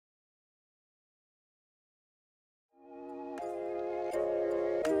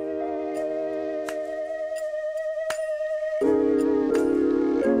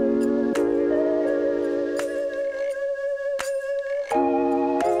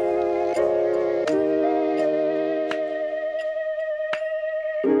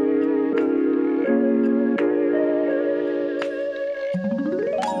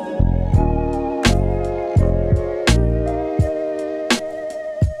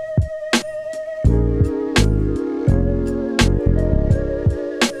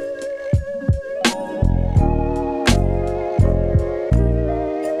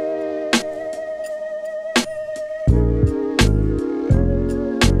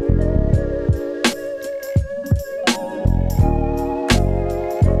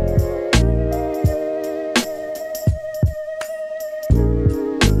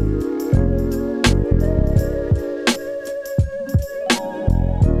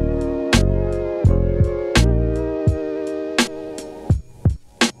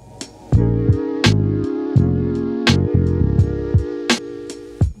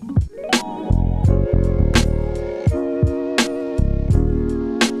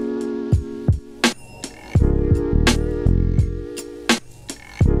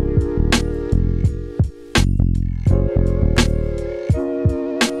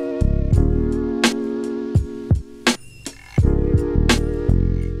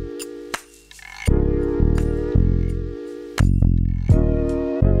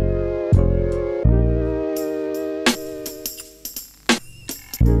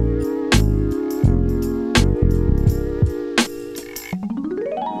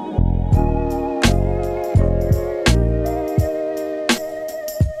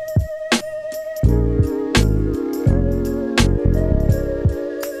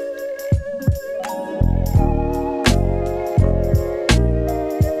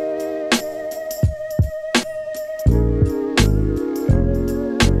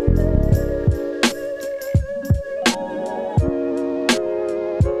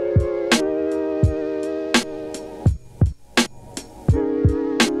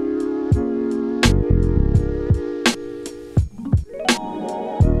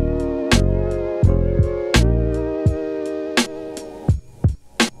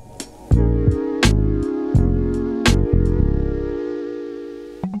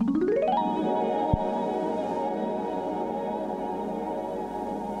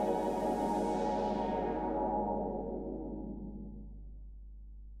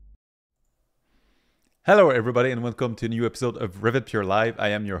Hello, everybody, and welcome to a new episode of Revit Pure Live. I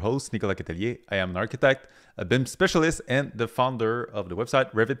am your host, Nicolas Catelier. I am an architect, a BIM specialist, and the founder of the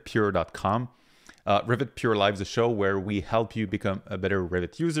website revitpure.com. Revit Pure Live is a show where we help you become a better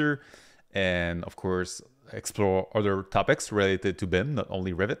Revit user and, of course, explore other topics related to BIM, not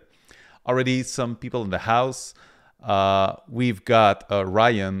only Revit. Already some people in the house. We've got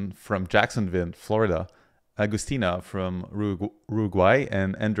Ryan from Jacksonville, Florida, Agustina from Uruguay,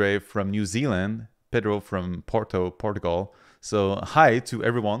 and Andre from New Zealand, Pedro from Porto, Portugal. So hi to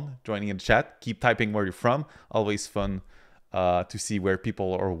everyone joining in the chat. Keep typing where you're from. Always fun to see where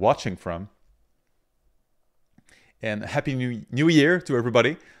people are watching from. And Happy New Year to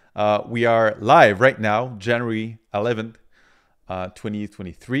everybody. We are live right now, January 11th,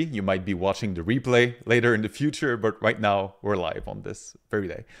 2023. You might be watching the replay later in the future, but right now we're live on this very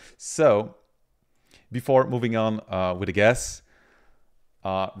day. So before moving on with the guests,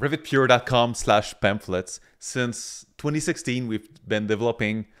 revitpure.com/pamphlets. Since 2016, we've been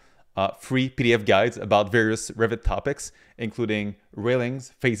developing free PDF guides about various Revit topics, including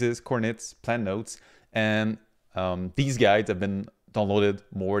railings, phases, coordinates, plan notes. And these guides have been downloaded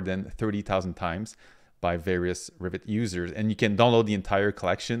more than 30,000 times by various Revit users. And you can download the entire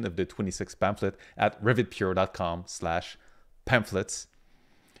collection of the 26 pamphlet at revitpure.com/pamphlets.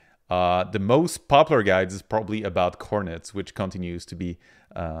 The most popular guide is probably about coordinates, which continues to be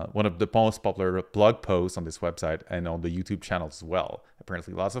one of the most popular blog posts on this website and on the YouTube channel as well.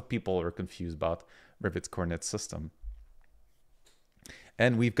 Apparently, lots of people are confused about Revit's coordinate system.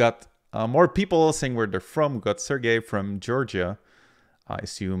 And we've got more people saying where they're from. We've got Sergey from Georgia, I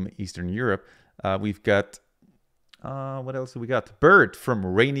assume Eastern Europe. We've got, what else do we got? Bert from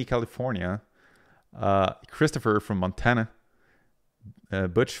rainy California. Christopher from Montana.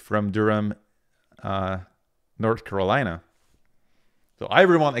 Butch from Durham, North Carolina. So hi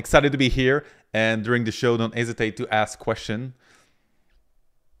everyone, excited to be here. And during the show, don't hesitate to ask questions.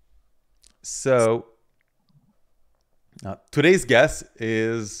 So today's guest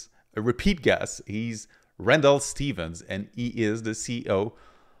is a repeat guest. He's Randall Stevens, and he is the CEO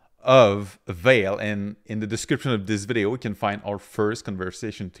of AVAIL. And in the description of this video, we can find our first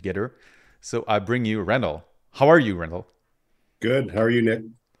conversation together. So I bring you Randall. How are you, Randall? Good. How are you, Nick?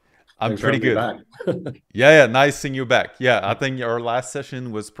 I'm pretty good. Yeah, nice seeing you back. Yeah, I think our last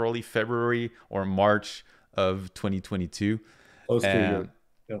session was probably February or March of 2022. Close to a year.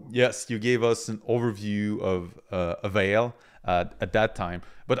 Yep. Yes, you gave us an overview of AVAIL at that time.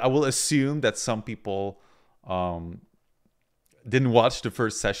 But I will assume that some people didn't watch the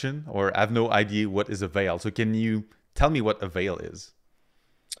first session or have no idea what is AVAIL. So can you tell me what AVAIL is?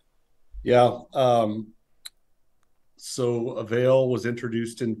 Yeah. So AVAIL was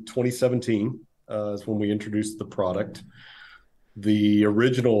introduced in 2017 is when we introduced the product. The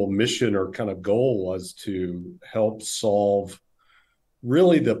original mission or kind of goal was to help solve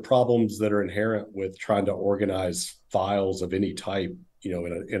really the problems that are inherent with trying to organize files of any type,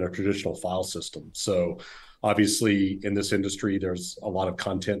 in a traditional file system. So obviously in this industry, there's a lot of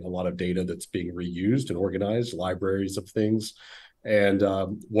content, a lot of data that's being reused and organized, libraries of things. And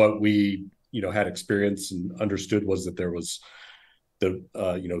what we had experience and understood was that there was the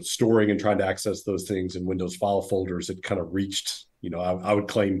storing and trying to access those things in Windows file folders. It kind of reached, I would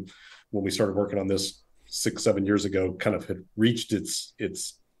claim when we started working on this 6-7 years ago, kind of had reached its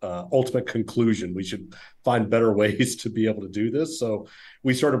ultimate conclusion. We should find better ways to be able to do this. So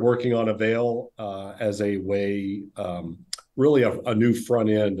we started working on AVAIL as a way, really a new front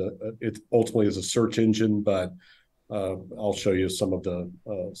end. It ultimately is a search engine, but I'll show you some of the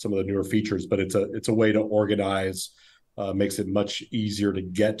newer features. But it's a way to organize, makes it much easier to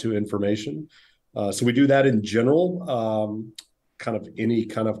get to information. So we do that in general, kind of any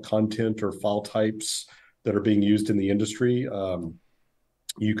kind of content or file types that are being used in the industry.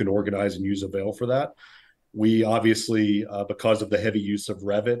 You can organize and use AVAIL for that. We obviously, because of the heavy use of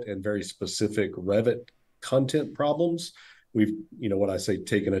Revit and very specific Revit content problems, we've, what I say,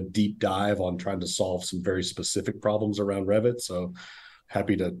 taken a deep dive on trying to solve some very specific problems around Revit. So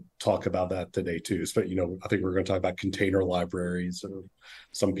happy to talk about that today too. But, I think we're going to talk about container libraries, or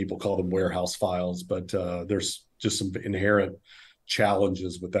some people call them warehouse files, but there's just some inherent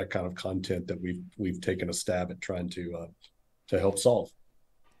challenges with that kind of content that we've taken a stab at trying to help solve.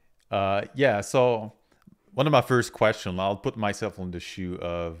 Yeah, so one of my first questions, I'll put myself on the shoe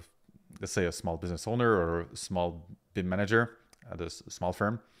of, let's say, a small business owner or a small BIM manager at a small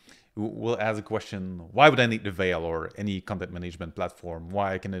firm, who will ask a question: why would I need AVAIL or any content management platform?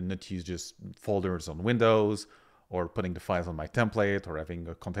 Why can I not use just folders on Windows, or putting the files on my template, or having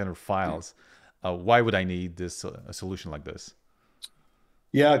a container files? Why would I need this a solution like this?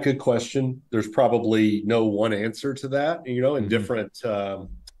 Yeah, good question. There's probably no one answer to that. In Hmm.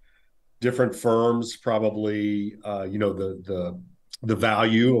 different firms, probably the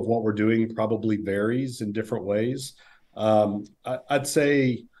value of what we're doing probably varies in different ways. I'd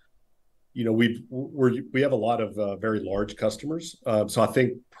say we have a lot of very large customers, so I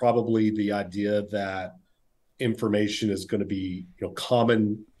think probably the idea that information is going to be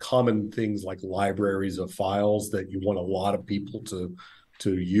common things like libraries of files that you want a lot of people to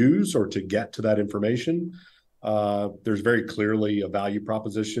use or to get to that information. There's very clearly a value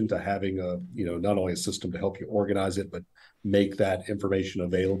proposition to having not only a system to help you organize it, but make that information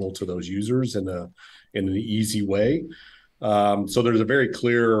available to those users in an easy way. So there's a very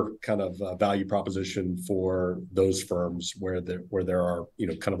clear kind of value proposition for those firms where there are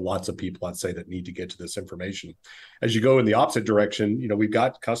kind of lots of people, I'd say, that need to get to this information. As you go in the opposite direction, we've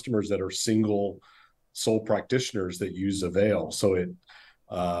got customers that are single sole practitioners that use AVAIL. So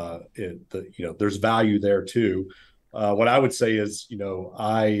there's value there too. What I would say is,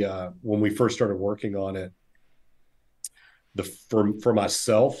 when we first started working on it, for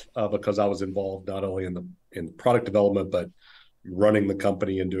myself, because I was involved not only in product development, but running the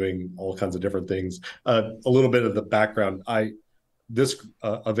company and doing all kinds of different things. A little bit of the background: this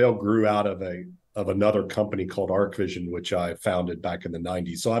AVAIL grew out of another company called ArcVision, which I founded back in the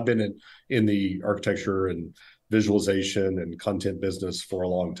 '90s. So I've been in the architecture and visualization and content business for a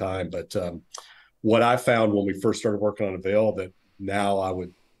long time. But what I found when we first started working on AVAIL, that now I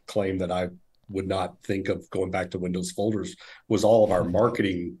would claim that I would not think of going back to Windows folders, was all of our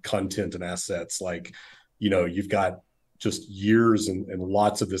marketing content and assets. Like, you've got just years and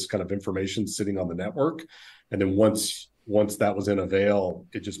lots of this kind of information sitting on the network. And then once that was in AVAIL,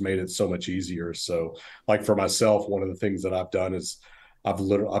 it just made it so much easier. So like for myself, one of the things that I've done is I've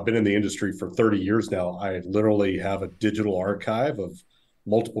been in the industry for 30 years now. I literally have a digital archive of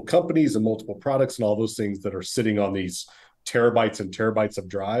multiple companies and multiple products and all those things that are sitting on these terabytes and terabytes of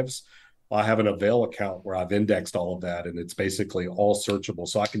drives. I have an AVAIL account where I've indexed all of that, and it's basically all searchable.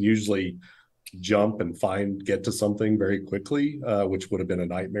 So I can usually jump and get to something very quickly, which would have been a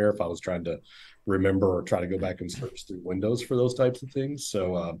nightmare if I was trying to remember or try to go back and search through Windows for those types of things.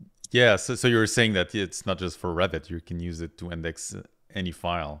 So Yeah, so you were saying that it's not just for Revit, you can use it to index any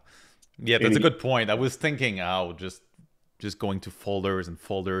file. Yeah, that's a any good point. I was thinking, just going to folders and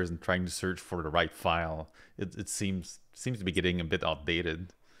folders and trying to search for the right file. It seems to be getting a bit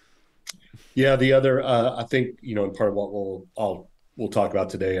outdated. Yeah, the other I think in part of what we'll talk about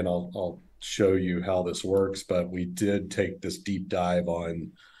today, and I'll show you how this works. But we did take this deep dive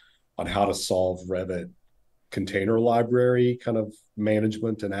on how to solve Revit container library kind of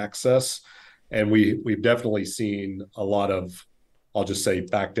management and access, and we've definitely seen a lot of, I'll just say,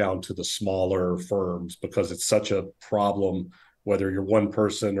 back down to the smaller firms, because it's such a problem whether you're one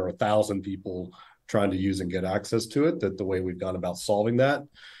person or 1,000 people trying to use and get access to it, that the way we've gone about solving that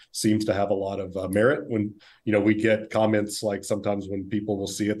seems to have a lot of merit. When we get comments, like sometimes when people will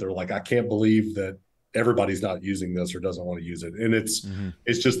see it, they're like, I can't believe that everybody's not using this or doesn't want to use it. And it's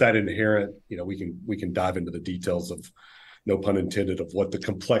just that inherent, we can dive into the details of, no pun intended, of what the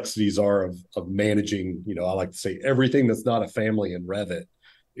complexities are of managing. I like to say everything that's not a family in Revit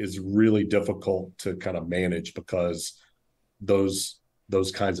is really difficult to kind of manage, because those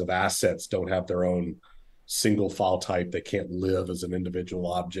kinds of assets don't have their own single file type. They can't live as an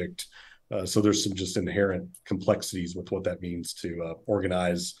individual object. So there's some just inherent complexities with what that means to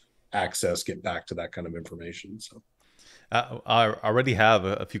organize, access, get back to that kind of information. So I already have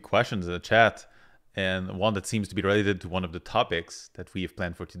a few questions in the chat, and one that seems to be related to one of the topics that we have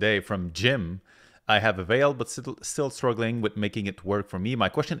planned for today from Jim. I have AVAIL, but still struggling with making it work for me. My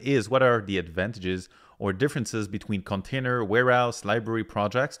question is, what are the advantages or differences between container, warehouse, library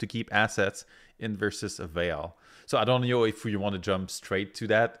projects to keep assets in versus AVAIL? So I don't know if you want to jump straight to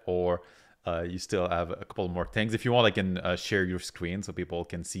that, or you still have a couple more things. If you want, I can share your screen so people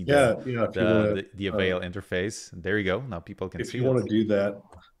can see yeah, if you want the AVAIL interface. There you go. Now people can if see you it. want to do that,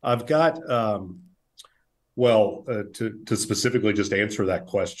 I've got well, to specifically just answer that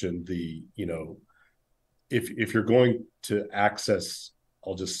question, if you're going to access,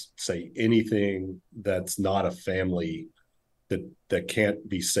 I'll just say, anything that's not a family that can't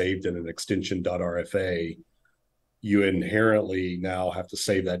be saved in an extension .rfa, you inherently now have to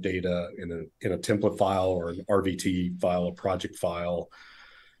save that data in a template file or an RVT file, a project file.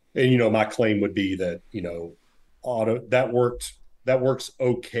 And my claim would be that that works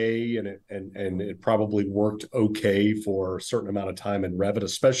okay, and it probably worked okay for a certain amount of time in Revit,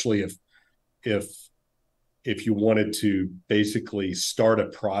 especially if you wanted to basically start a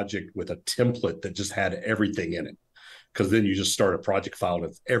project with a template that just had everything in it. because then you just start a project file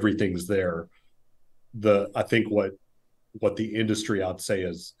and everything's there. I think what the industry, I'd say,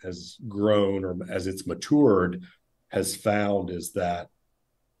 has grown, or as it's matured, has found is that,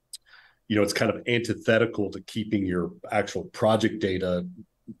 it's kind of antithetical to keeping your actual project data,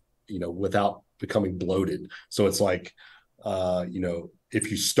 without becoming bloated. So it's like, if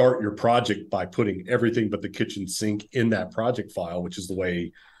you start your project by putting everything but the kitchen sink in that project file, which is the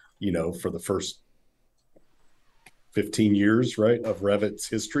way, for the first 15 years, right, of Revit's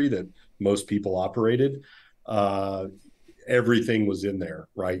history that most people operated, everything was in there,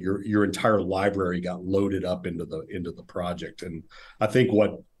 right? Your entire library got loaded up into the project. And I think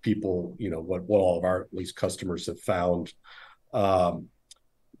what people, what all of our, at least, customers have found,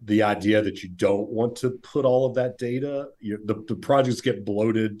 the idea that you don't want to put all of that data, the projects get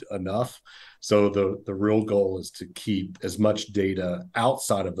bloated enough. So the real goal is to keep as much data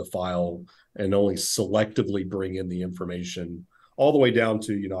outside of the file and only selectively bring in the information, all the way down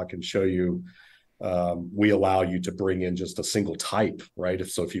to, I can show you, we allow you to bring in just a single type, right?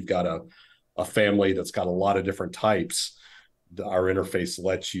 If you've got a family that's got a lot of different types, our interface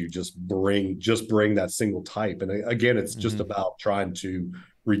lets you just bring that single type. And again, it's just about trying to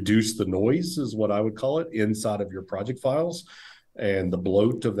reduce the noise, is what I would call it, inside of your project files and the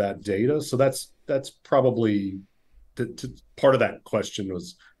bloat of that data. So that's probably part of that question,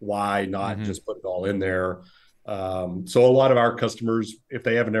 was why not just put it all in there. So a lot of our customers, if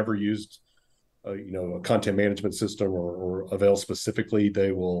they haven't ever used a content management system or AVAIL specifically,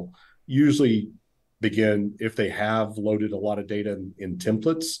 they will usually begin, if they have loaded a lot of data in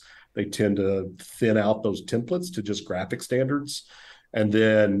templates, they tend to thin out those templates to just graphic standards, and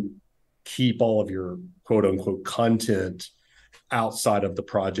then keep all of your quote unquote content outside of the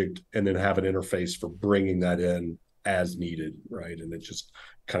project, and then have an interface for bringing that in as needed, right? And it just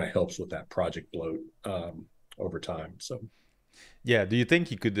kind of helps with that project bloat over time. So yeah, do you think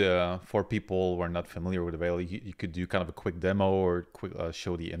you could, for people who are not familiar with AVAIL, you could do kind of a quick demo, or quick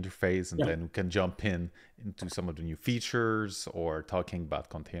show the interface, and then we can jump into some of the new features, or talking about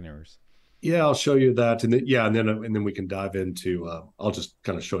containers? yeah, I'll show you that, and then we can dive into. I'll just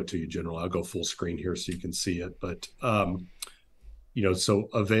kind of show it to you general. I'll go full screen here so you can see it. But so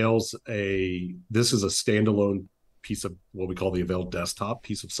AVAIL's this is a standalone piece of what we call the AVAIL desktop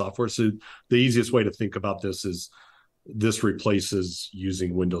piece of software. So the easiest way to think about this is, this replaces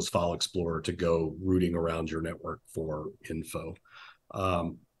using Windows File Explorer to go rooting around your network for info.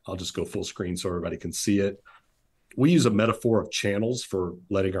 I'll just go full screen so everybody can see it. We use a metaphor of channels for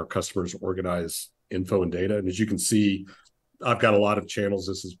letting our customers organize info and data. And as you can see, I've got a lot of channels.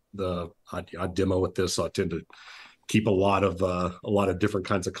 This is I demo with this, so I tend to keep a lot of different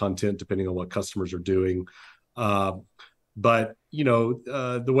kinds of content depending on what customers are doing. But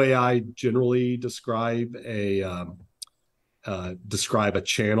the way I generally describe a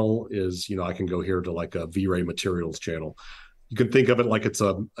channel is, I can go here to like a V-Ray materials channel. You can think of it like it's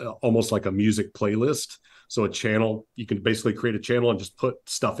almost like a music playlist. So a channel, you can basically create a channel and just put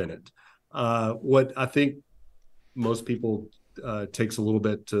stuff in it. What I think most people takes a little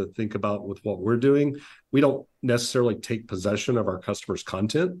bit to think about with what we're doing, we don't necessarily take possession of our customers'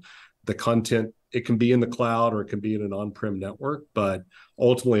 content. The content, it can be in the cloud or it can be in an on-prem network, but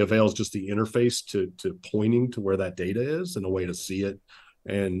ultimately AVAIL is just the interface to pointing to where that data is and a way to see it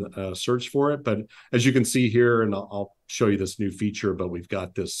and search for it. But as you can see here, and I'll show you this new feature, but we've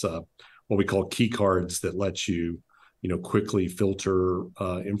got this what we call key cards that lets you quickly filter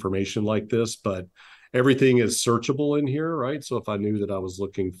information like this. But everything is searchable in here, right? So if I knew that I was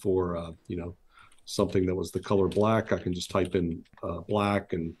looking for something that was the color black, I can just type in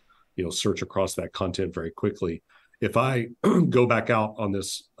black and search across that content very quickly. If I go back out on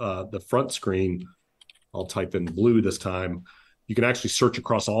this the front screen, I'll type in blue this time. You can actually search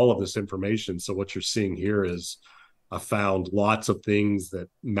across all of this information. So what you're seeing here is I found lots of things that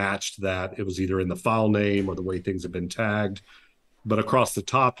matched that. It was either in the file name or the way things have been tagged. But across the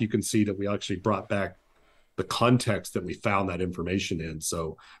top, you can see that we actually brought back the context that we found that information in.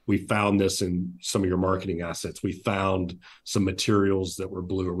 So we found this in some of your marketing assets. We found some materials that were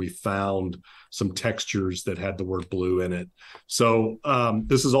blue, or we found some textures that had the word blue in it. So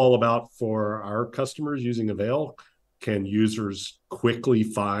this is all about, for our customers using AVAIL, can users quickly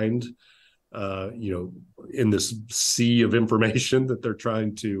find in this sea of information that they're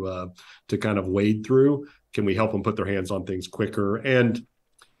trying to kind of wade through, can we help them put their hands on things quicker? And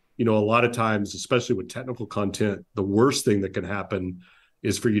a lot of times, especially with technical content, the worst thing that can happen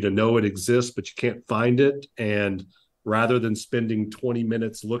is for you to know it exists, but you can't find it. And rather than spending 20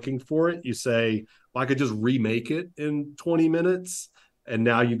 minutes looking for it, you say, well, I could just remake it in 20 minutes. and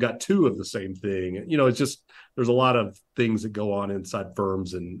now you've got two of the same thing. You know, it's just there's a lot of things that go on inside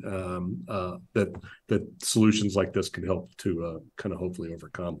firms, and that solutions like this can help to kind of hopefully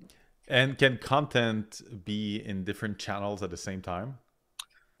overcome. And can content be in different channels at the same time?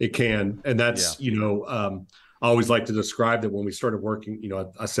 It can, and Yeah. that's I always like to describe that when we started working.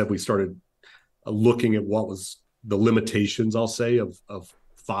 I said we started looking at what was the limitations, I'll say,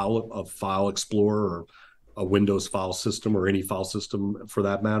 File Explorer or a Windows file system or any file system for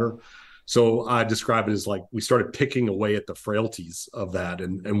that matter. So I describe it as like we started picking away at the frailties of that.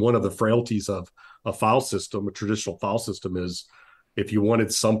 And one of the frailties of a file system, a traditional file system, is if you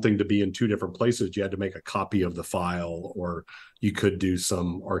wanted something to be in two different places, you had to make a copy of the file, or you could do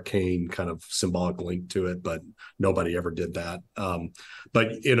some arcane kind of symbolic link to it, but nobody ever did that.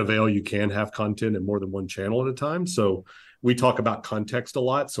 But in Avail, you can have content in more than one channel at a time. So we talk about context a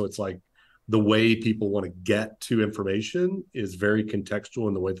lot. So it's like the way people want to get to information is very contextual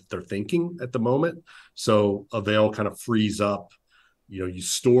in the way that they're thinking at the moment. So Avail kind of frees up, you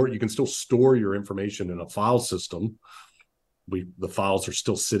can still store your information in a file system. The files are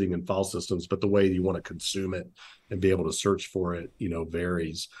still sitting in file systems, but the way you want to consume it and be able to search for it,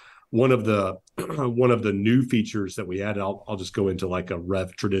 varies. One of the one of the new features that we added, I'll just go into like a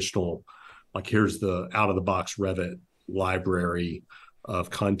traditional, like here's the out of the box Revit library of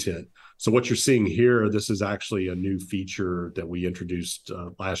content. So what you're seeing here, this is actually a new feature that we introduced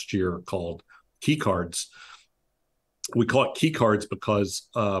last year called key cards. We call it key cards because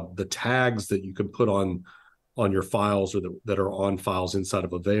the tags that you can put on your files, or that are on files inside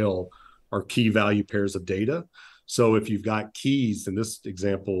of Avail, are key value pairs of data. So if you've got keys, in this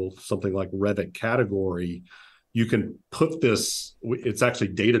example, something like Revit category, you can put this, it's actually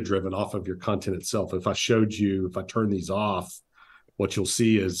data driven off of your content itself. If I turn these off, what you'll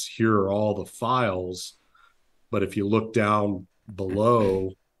see is here are all the files, but if you look down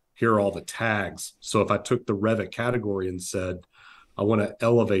below, here are all the tags. So if I took the Revit category and said, I want to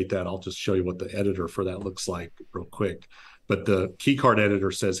elevate that, I'll just show you what the editor for that looks like real quick. But the keycard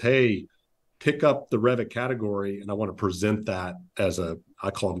editor says, hey, pick up the Revit category, and I want to present that as I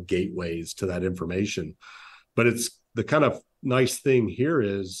call them gateways to that information. But it's the kind of nice thing here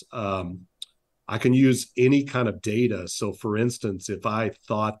is I can use any kind of data. So for instance, if I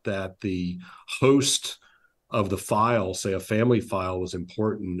thought that the host of the file, say a family file, was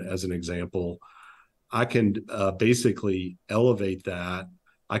important as an example, I can basically elevate that.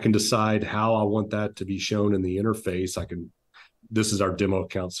 I can decide how I want that to be shown in the interface. This is our demo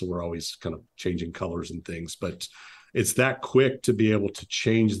account, so we're always kind of changing colors and things, but it's that quick to be able to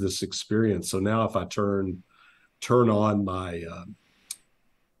change this experience. So now if I turn on my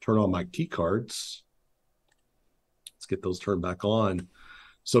key cards, let's get those turned back on.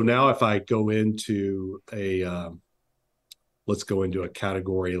 So now if I go into let's go into a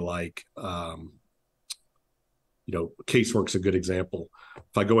category like, casework's a good example.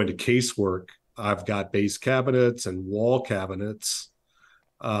 If I go into casework, I've got base cabinets and wall cabinets,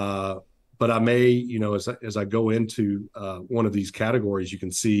 but I may, as I go into one of these categories, you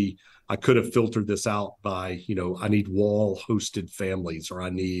can see I could have filtered this out by, I need wall hosted families, or I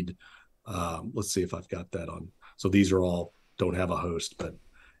need, let's see if I've got that on. So these are all don't have a host, but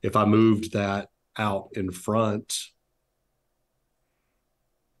if I moved that out in front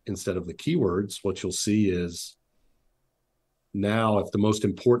instead of the keywords, what you'll see is now if the most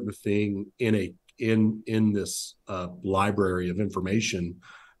important thing in this library of information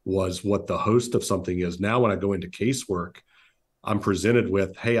was what the host of something is, now when I go into casework, I'm presented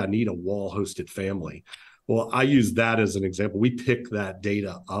with, hey, I need a wall hosted family. Well, I use that as an example. We pick that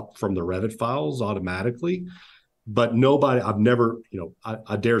data up from the Revit files automatically, but I've never,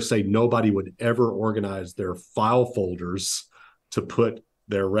 I dare say nobody would ever organize their file folders to put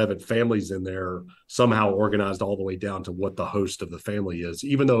their Revit families in there, somehow organized all the way down to what the host of the family is,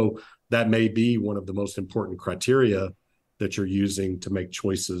 even though that may be one of the most important criteria that you're using to make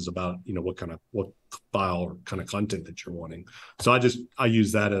choices about, what file or kind of content that you're wanting. So I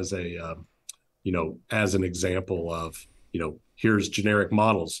use that as as an example of, here's generic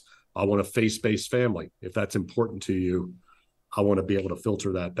models. I want a face-based family. If that's important to you, I want to be able to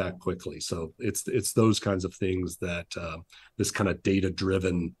filter that quickly. So it's those kinds of things that this kind of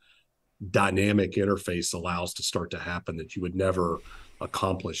data-driven dynamic interface allows to start to happen that you would never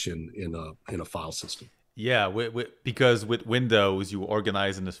accomplish in a file system. Yeah, because with Windows, you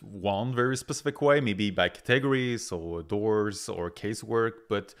organize in this one very specific way, maybe by categories or doors or casework.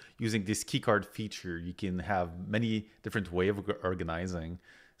 But using this keycard feature, you can have many different ways of organizing.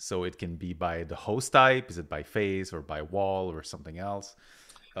 So it can be by the host type, is it by face or by wall or something else?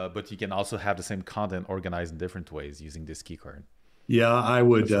 But you can also have the same content organized in different ways using this keycard. Yeah, I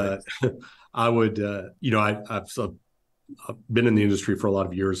would. That's right. I would. I've been in the industry for a lot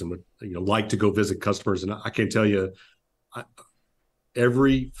of years and would like to go visit customers. And I can't tell you, I,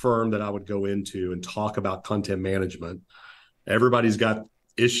 every firm that I would go into and talk about content management, everybody's got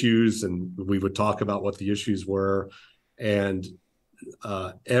issues, and we would talk about what the issues were. And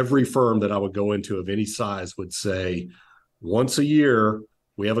every firm that I would go into of any size would say, once a year,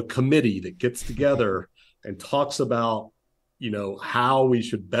 we have a committee that gets together and talks about, how we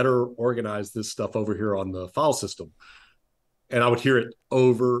should better organize this stuff over here on the file system. And I would hear it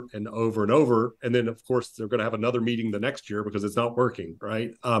over and over and over. And then, of course, they're going to have another meeting the next year because it's not working,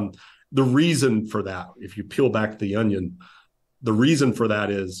 right? The reason for that, if you peel back the onion, the reason for that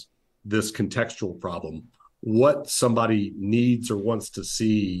is this contextual problem. What somebody needs or wants to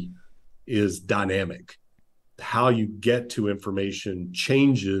see is dynamic. How you get to information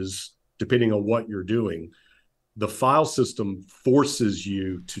changes depending on what you're doing. The file system forces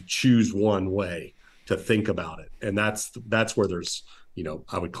you to choose one way to think about it, and that's where there's,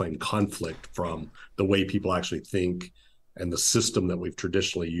 I would claim, conflict from the way people actually think and the system that we've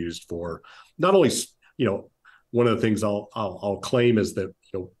traditionally used for not only, one of the things I'll claim is that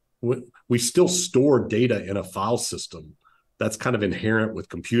we still store data in a file system. That's kind of inherent with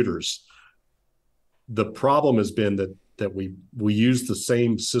computers. The problem has been that we use the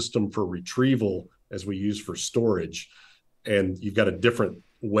same system for retrieval as we use for storage, and you've got a different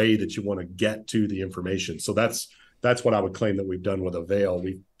way that you want to get to the information. So that's what I would claim that we've done with AVAIL.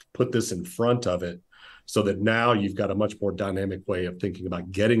 We've put this in front of it so that now you've got a much more dynamic way of thinking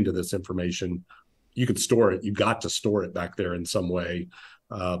about getting to this information. You could store it. You got to store it back there in some way,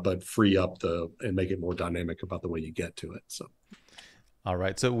 but free up and make it more dynamic about the way you get to it. So. All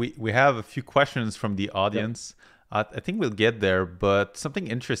right. So we have a few questions from the Yep. audience. I think we'll get there, but something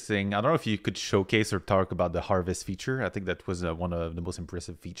interesting. I don't know if you could showcase or talk about the Harvest feature. I think that was one of the most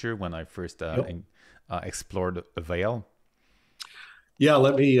impressive feature when I first Yep. explored AVAIL. Yeah,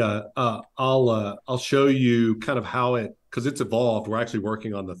 let me. I'll show you kind of how because it's evolved. We're actually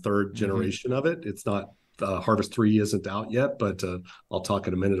working on the third Mm-hmm. generation of it. It's not Harvest 3 isn't out yet, but I'll talk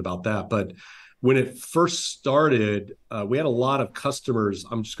in a minute about that. But when it first started, we had a lot of customers.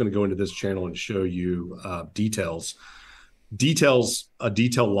 I'm just going to go into this channel and show you details. A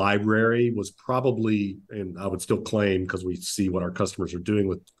detail library was probably, and I would still claim because we see what our customers are doing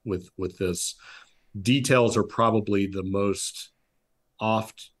with this. Details are probably the most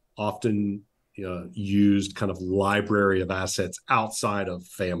often used kind of library of assets outside of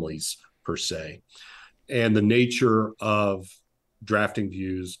families per se. And the nature of drafting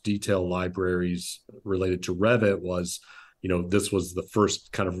views, detail libraries related to Revit was, this was the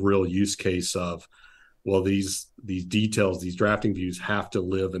first kind of real use case of, well, these details, these drafting views have to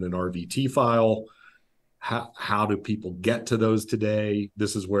live in an RVT file. How do people get to those today?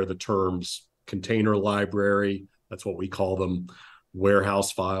 This is where the terms container library, that's what we call them,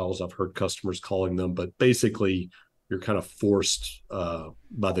 warehouse files, I've heard customers calling them, but basically you're kind of forced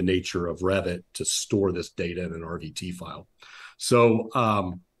by the nature of Revit to store this data in an RVT file. So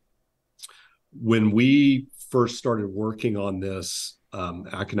when we first started working on this,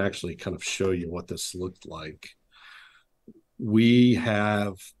 I can actually kind of show you what this looked like.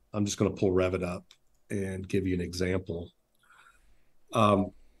 I'm just going to pull Revit up and give you an example.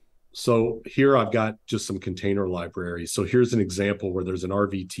 So here I've got just some container libraries. So here's an example where there's an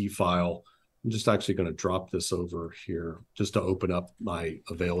RVT file. I'm just actually going to drop this over here just to open up my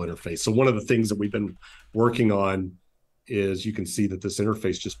AVAIL interface. So one of the things that we've been working on is you can see that this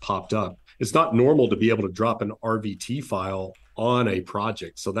interface just popped up. It's not normal to be able to drop an RVT file on a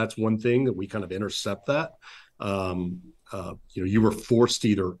project. So that's one thing that we kind of intercept that. You were forced to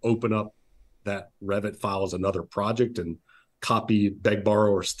either open up that Revit file as another project and copy, beg,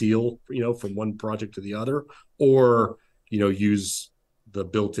 borrow, or steal, from one project to the other, or, use the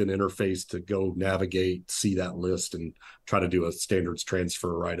built-in interface to go navigate, see that list, and try to do a standards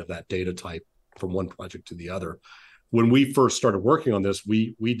transfer, right, of that data type from one project to the other. When we first started working on this,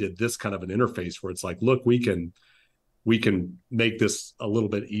 we did this kind of an interface where it's like, look, we can make this a little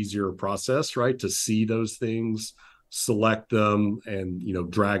bit easier process, right, to see those things, select them, and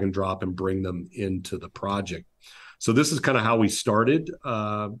drag and drop and bring them into the project. So this is kind of how we started.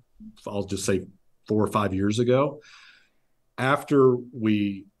 I'll just say 4 or 5 years ago. After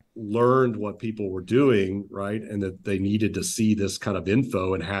we learned what people were doing, right, and that they needed to see this kind of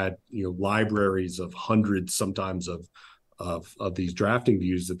info and had libraries of hundreds sometimes of these drafting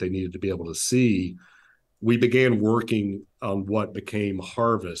views that they needed to be able to see, we began working on what became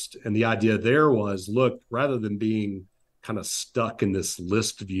Harvest. And the idea there was, look, rather than being kind of stuck in this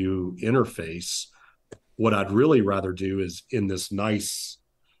list view interface, What I'd really rather do is in this nice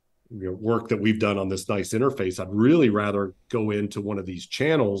work that we've done on this nice interface, I'd really rather go into one of these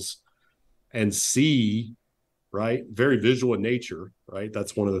channels and see, right? Very visual in nature, right?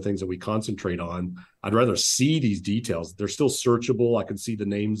 That's one of the things that we concentrate on. I'd rather see these details. They're still searchable. I can see the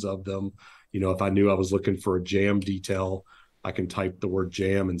names of them. If I knew I was looking for a jam detail, I can type the word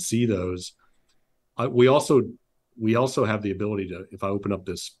jam and see those. We also have the ability to, if I open up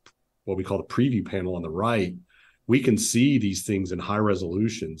this, what we call the preview panel on the right, we can see these things in high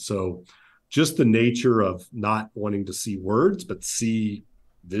resolution. So just the nature of not wanting to see words, but see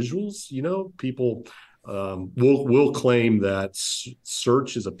visuals, people will claim that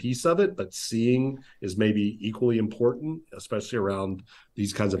search is a piece of it, but seeing is maybe equally important, especially around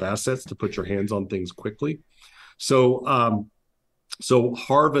these kinds of assets to put your hands on things quickly. So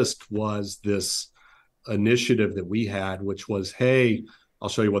Harvest was this initiative that we had, which was, hey, I'll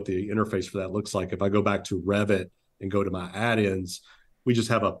show you what the interface for that looks like. If I go back to Revit and go to my add-ins, we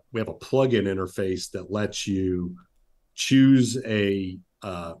have a plugin interface that lets you choose a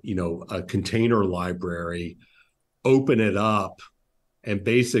container library, open it up, and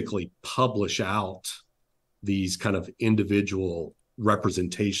basically publish out these kind of individual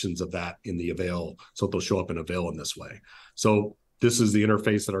representations of that in the AVAIL, so they'll show up in AVAIL in this way. So this is the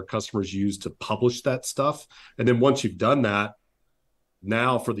interface that our customers use to publish that stuff. And then once you've done that,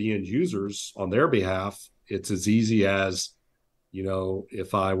 now for the end users on their behalf, it's as easy as,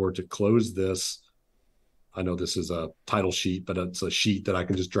 if I were to close this, I know this is a title sheet, but it's a sheet that I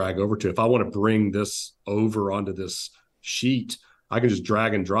can just drag over to. If I want to bring this over onto this sheet, I can just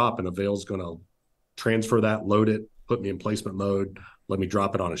drag and drop, and AVAIL's going to transfer that, load it, put me in placement mode, let me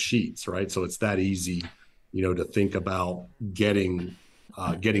drop it on a sheets, right? So it's that easy, to think about getting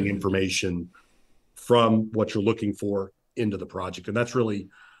information from what you're looking for into the project. And that's really,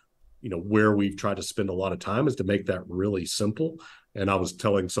 where we've tried to spend a lot of time, is to make that really simple. And I was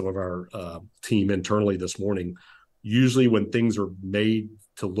telling some of our team internally this morning, usually when things are made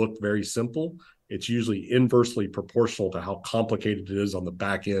to look very simple, it's usually inversely proportional to how complicated it is on the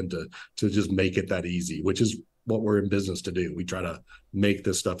back end to just make it that easy, which is what we're in business to do. We try to make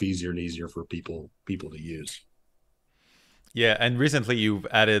this stuff easier and easier for people to use. Yeah, and recently you've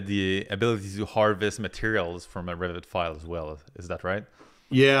added the ability to harvest materials from a Revit file as well. Is that right?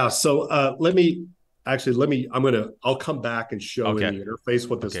 Yeah. So I'll come back and show in the interface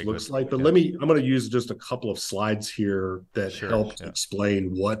what this looks like. But I'm going to use just a couple of slides here that help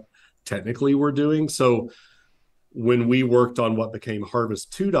explain what technically we're doing. So when we worked on what became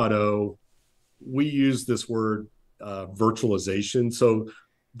Harvest 2.0, we used this word virtualization. So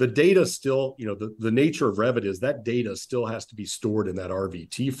the data still, the nature of Revit is that data still has to be stored in that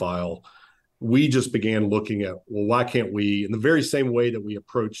RVT file. We just began looking at, well, why can't we, in the very same way that we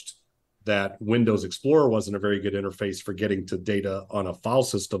approached that Windows Explorer wasn't a very good interface for getting to data on a file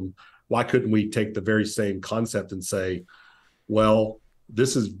system, why couldn't we take the very same concept and say, well,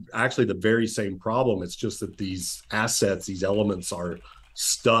 this is actually the very same problem. It's just that these assets, these elements are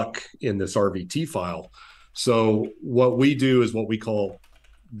stuck in this RVT file. So what we do is what we call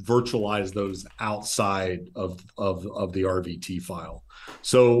virtualize those outside of the RVT file.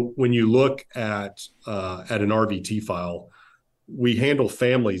 So when you look at an RVT file, we handle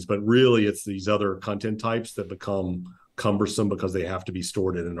families, but really it's these other content types that become cumbersome because they have to be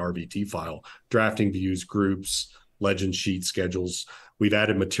stored in an RVT file. Drafting views, groups, legend sheet schedules. We've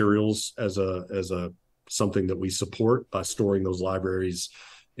added materials as a something that we support by storing those libraries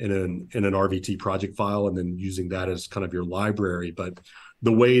in an RVT project file and then using that as kind of your library. But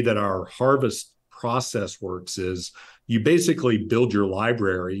the way that our Harvest process works is you basically build your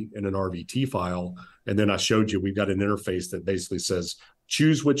library in an RVT file. And then I showed you, we've got an interface that basically says,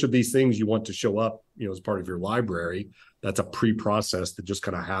 choose which of these things you want to show up, as part of your library. That's a pre-process that just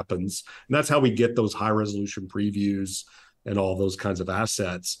kind of happens. And that's how we get those high resolution previews and all those kinds of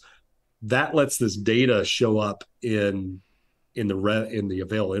assets. That lets this data show up in the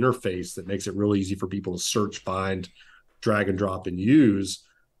AVAIL interface that makes it really easy for people to search, find, drag and drop and use.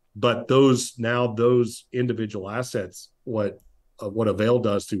 But those individual assets, what AVAIL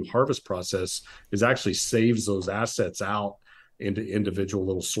does through Harvest process is actually saves those assets out into individual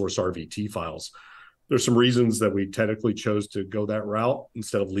little source RVT files. There's some reasons that we technically chose to go that route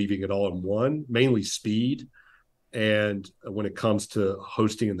instead of leaving it all in one, mainly speed. And when it comes to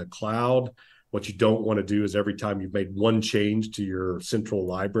hosting in the cloud, what you don't want to do is every time you've made one change to your central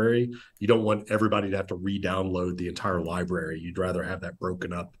library, you don't want everybody to have to re-download the entire library. You'd rather have that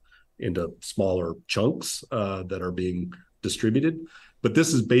broken up into smaller chunks that are being distributed. But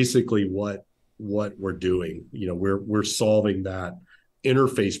this is basically what we're doing. We're solving that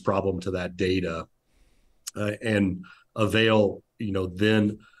interface problem to that data and AVAIL,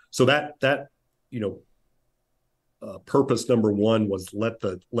 then so that you know purpose number one was let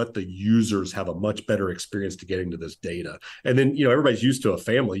the users have a much better experience to getting to this data. And then everybody's used to a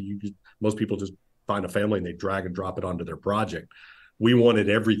family. Most people just find a family and they drag and drop it onto their project. We wanted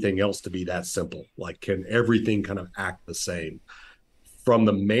everything else to be that simple. Like, can everything kind of act the same? From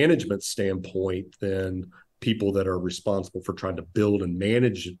the management standpoint, then people that are responsible for trying to build and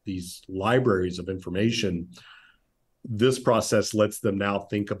manage these libraries of information, this process lets them now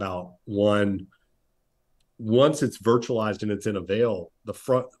think about once it's virtualized and it's in AVAIL,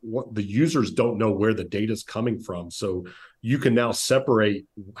 the users don't know where the data is coming from. So you can now separate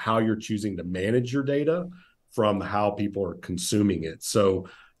how you're choosing to manage your data from how people are consuming it. So,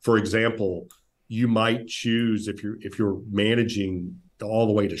 for example, you might choose, if you're managing all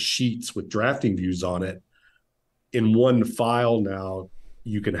the way to sheets with drafting views on it, in one file now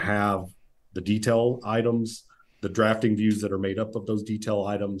you can have the detail items, the drafting views that are made up of those detail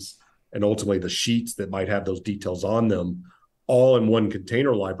items, and ultimately the sheets that might have those details on them, all in one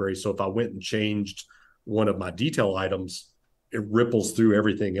container library. So if I went and changed one of my detail items, it ripples through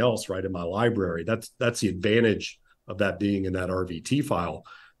everything else right in my library. That's the advantage of that being in that RVT file.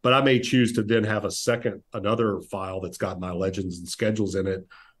 But I may choose to then have another file that's got my legends and schedules in it,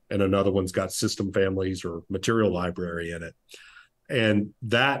 and another one's got system families or material library in it. And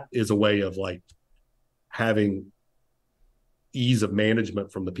that is a way of like having ease of management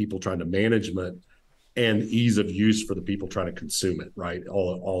from the people trying to management, and ease of use for the people trying to consume it, right?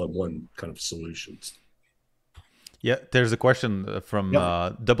 All in one kind of solutions. Yeah, there's a question from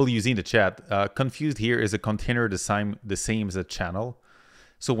WZ in the chat. Confused here, is a container the same as a channel?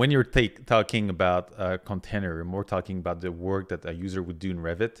 So when you're talking about a container, you're more talking about the work that a user would do in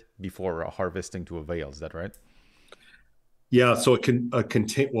Revit before harvesting to AVAIL. Is that right? Yeah, so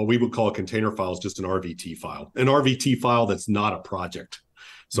what we would call a container file is just an RVT file. An RVT file that's not a project.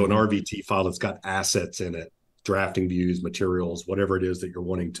 So an RVT file that's got assets in it, drafting views, materials, whatever it is that you're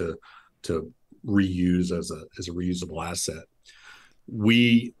wanting to reuse as a reusable asset.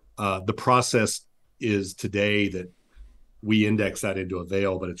 The process is today that we index that into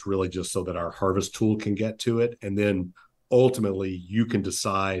AVAIL, but it's really just so that our harvest tool can get to it. And then ultimately you can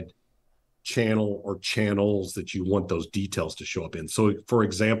decide channel or channels that you want those details to show up in. So for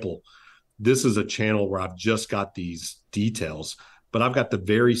example, this is a channel where I've just got these details, but I've got the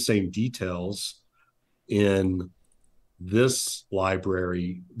very same details in this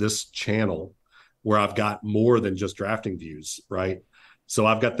library, this channel, where I've got more than just drafting views, right? So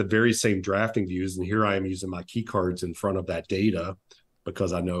I've got the very same drafting views, and here I am using my key cards in front of that data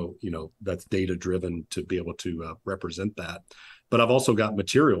because I know, that's data driven to be able to represent that. But I've also got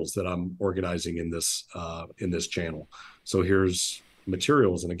materials that I'm organizing in this channel. So here's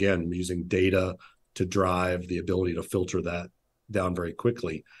materials, and again, I'm using data to drive the ability to filter that down very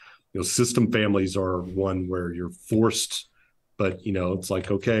quickly. System families are one where you're forced, but it's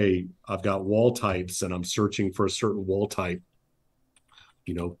like, okay, I've got wall types and I'm searching for a certain wall type,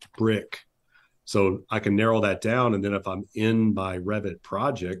 brick. So I can narrow that down, and then if I'm in my Revit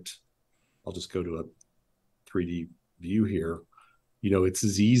project, I'll just go to a 3D view here. It's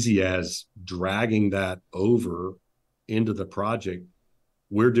as easy as dragging that over into the project.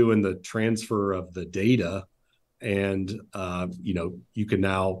 We're doing the transfer of the data, and you can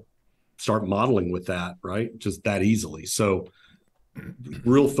now start modeling with that, right? Just that easily. So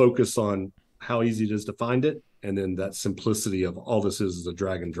real focus on how easy it is to find it, and then that simplicity of all this is a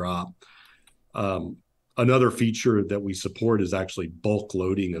drag and drop. Another feature that we support is actually bulk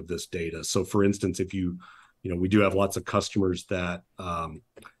loading of this data. So for instance, if we do have lots of customers that,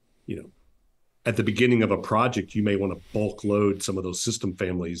 at the beginning of a project, you may want to bulk load some of those system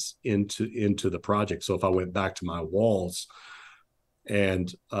families into the project. So if I went back to my walls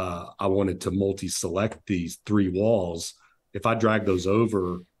and I wanted to multi-select these 3 walls, if I drag those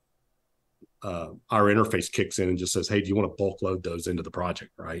over, our interface kicks in and just says, hey, do you want to bulk load those into the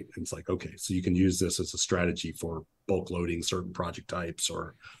project, right? And it's like, okay, so you can use this as a strategy for bulk loading certain project types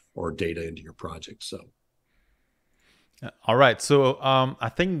or data into your project. So. All right. So I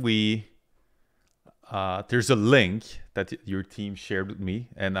think there's a link that your team shared with me,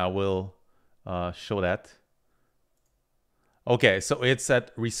 and I will show that. Okay, so it's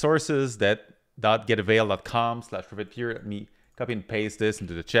at resources.getavail.com/RevitPure. Let me copy and paste this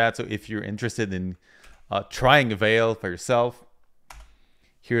into the chat. So if you're interested in trying AVAIL for yourself,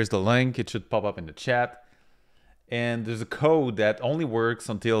 here's the link. It should pop up in the chat. And there's a code that only works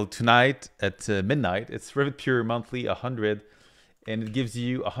until tonight at midnight. It's Revit Pure Monthly 100. and it gives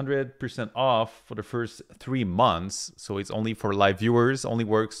you 100% off for the first 3 months. So it's only for live viewers, only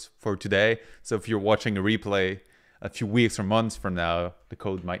works for today. So if you're watching a replay a few weeks or months from now, the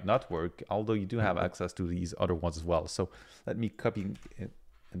code might not work, although you do have access to these other ones as well. So let me copy and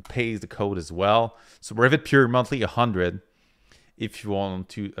paste the code as well. So Revit Pure monthly 100 if you want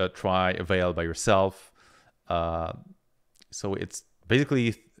to try Avail by yourself. So it's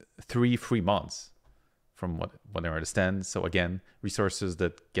basically 3 free months from what I understand. So again,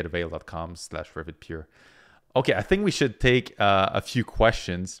 resources.getavail.com/RevitPure. Okay, I think we should take a few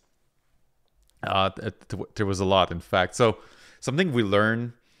questions. There was a lot, in fact. So something we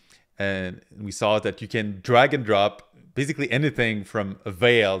learned, and we saw that you can drag and drop basically anything from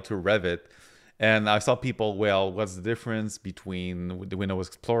Avail to Revit. And I saw people, well, what's the difference between the Windows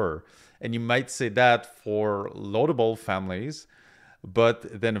Explorer? And you might say that for loadable families,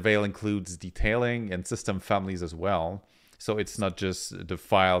 but then Avail includes detailing and system families as well. So it's not just the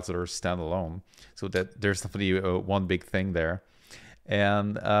files that are standalone. So that there's definitely one big thing there.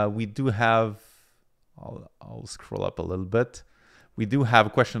 And we do have, I'll scroll up a little bit. We do have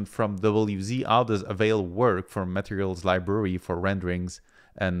a question from WZ. How does Avail work for materials library for renderings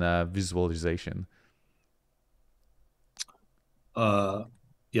and visualization?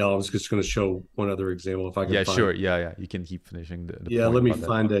 Yeah, I was just going to show one other example if I can. Yeah, sure. Yeah. You can keep finishing the yeah, point. Let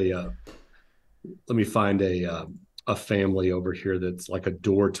me find a family over here that's like a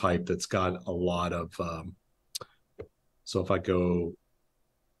door type that's got a lot of. So if I go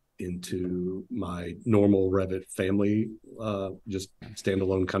into my normal Revit family, just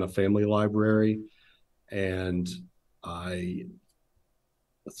standalone kind of family library, and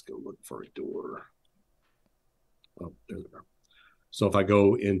let's go look for a door. Oh, there we go. So if I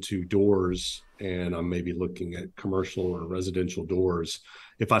go into doors and I'm maybe looking at commercial or residential doors,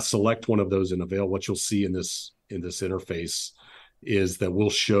 if I select one of those in Avail, what you'll see in this interface is that we'll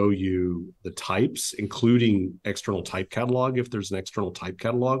show you the types, including external type catalog, if there's an external type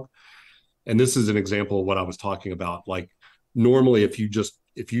catalog. And this is an example of what I was talking about. Like normally, if you just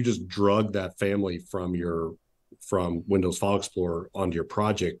drug that family from Windows File Explorer onto your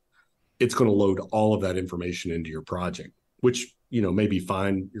project, it's going to load all of that information into your project, which may be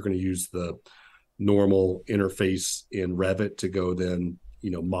fine. You're going to use the normal interface in Revit to go then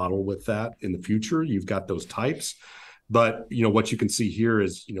model with that in the future. You've got those types, but what you can see here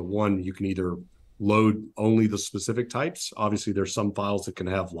is one, you can either load only the specific types. Obviously, there's some files that can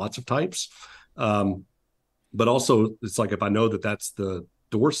have lots of types, but also it's like if I know that that's the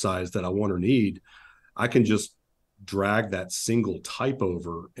door size that I want or need, I can just drag that single type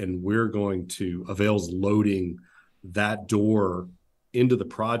over, and Avail's loading that door into the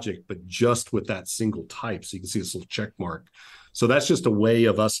project, but just with that single type. So you can see this little check mark. So that's just a way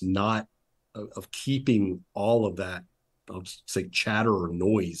of us of keeping all of that, I'll just say, chatter or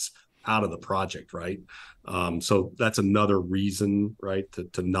noise out of the project, right? So that's another reason, right,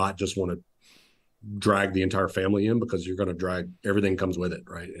 to not just want to drag the entire family in, because you're going to drag everything comes with it,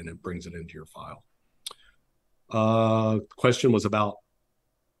 right? And it brings it into your file. Question was about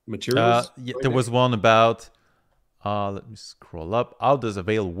materials. Yeah, there was one about, let me scroll up. How does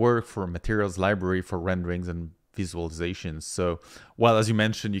Avail work for materials library for renderings and visualizations? So, well, as you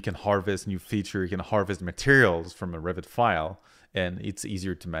mentioned, you can harvest new feature, you can harvest materials from a Revit file, and it's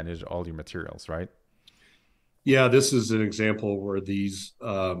easier to manage all your materials, right? Yeah, this is an example where these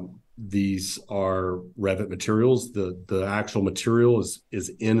are Revit materials. The actual material is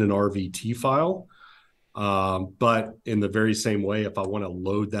in an RVT file. But in the very same way, if I want to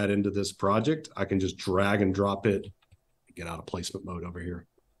load that into this project, I can just drag and drop it. Get out of placement mode over here.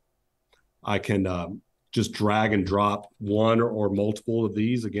 I can just drag and drop one or multiple of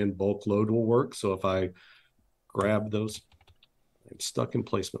these. Again, bulk load will work. So if I grab those, I'm stuck in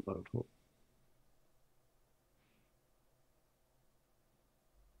placement mode.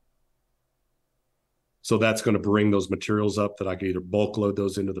 So that's going to bring those materials up that I can either bulk load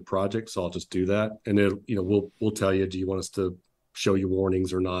those into the project. So I'll just do that. And then, we'll tell you, do you want us to show you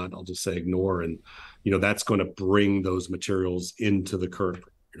warnings or not? I'll just say ignore. And, that's going to bring those materials into the current.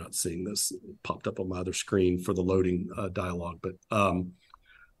 You're not seeing this. It popped up on my other screen for the loading dialog, but,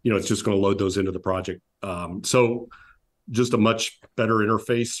 it's just going to load those into the project. So just a much better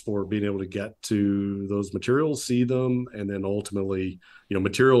interface for being able to get to those materials, see them, and then ultimately,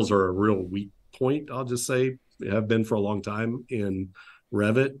 materials are a real weak point, I'll just say, have been for a long time in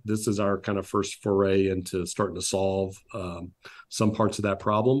Revit. This is our kind of first foray into starting to solve some parts of that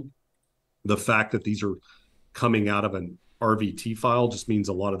problem. The fact that these are coming out of an RVT file just means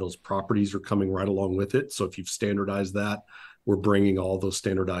a lot of those properties are coming right along with it. So if you've standardized that, we're bringing all those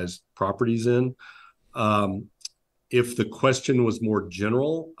standardized properties in. if the question was more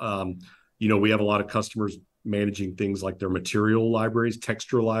general, we have a lot of customers managing things like their material libraries,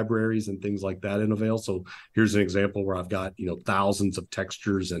 texture libraries, and things like that in AVAIL. So here's an example where I've got, thousands of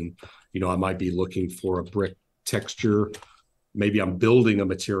textures, and, I might be looking for a brick texture. Maybe I'm building a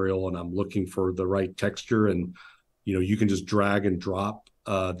material and I'm looking for the right texture, and, you can just drag and drop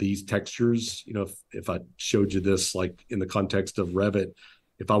these textures. If I showed you this, like in the context of Revit,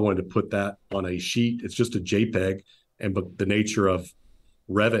 if I wanted to put that on a sheet, it's just a JPEG. But the nature of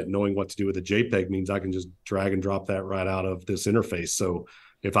Revit knowing what to do with a JPEG means I can just drag and drop that right out of this interface. So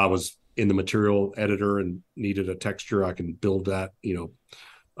if I was in the material editor and needed a texture, I can build that,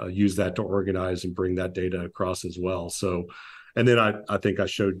 use that to organize and bring that data across as well. So, and then I think I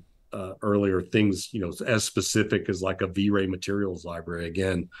showed earlier things, as specific as like a V-Ray materials library.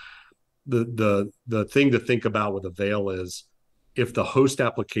 Again, the thing to think about with AVAIL is if the host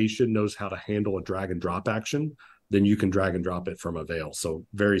application knows how to handle a drag and drop action, then you can drag and drop it from AVAIL. So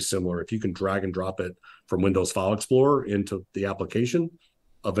very similar. If you can drag and drop it from Windows File Explorer into the application,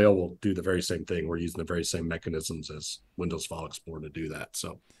 AVAIL will do the very same thing. We're using the very same mechanisms as Windows File Explorer to do that.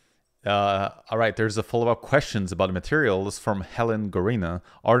 So, all right, there's a follow-up questions about the materials from Helen Gorina.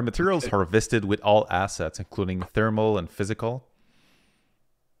 Are the materials harvested with all assets, including thermal and physical?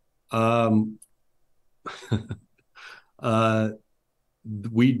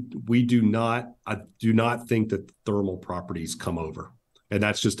 We do not. I do not think that thermal properties come over, and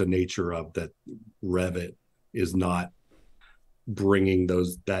that's just a nature of that. Revit is not bringing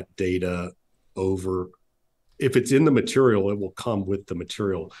that data over. If it's in the material, it will come with the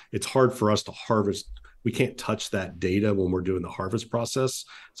material. It's hard for us to harvest. We can't touch that data when we're doing the harvest process,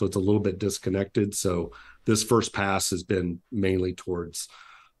 so it's a little bit disconnected. So this first pass has been mainly towards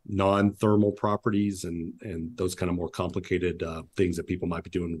non-thermal properties and those kind of more complicated things that people might be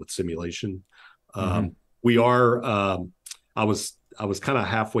doing with simulation. We are. I was kind of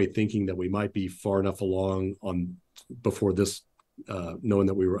halfway thinking that we might be far enough along on before this, knowing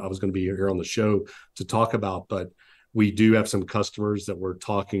that I was going to be here on the show to talk about. But we do have some customers that we're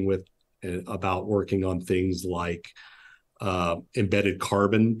talking with about working on things like embedded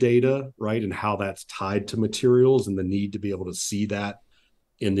carbon data, right, and how that's tied to materials and the need to be able to see that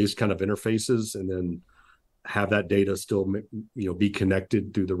in these kind of interfaces, and then have that data still, be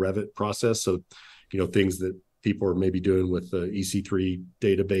connected through the Revit process. So, things that people are maybe doing with the EC3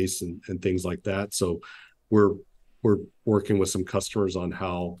 database and things like that. So we're working with some customers on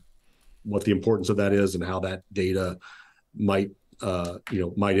what the importance of that is and how that data might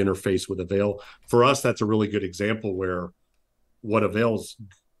interface with AVAIL. For us, that's a really good example where what AVAIL's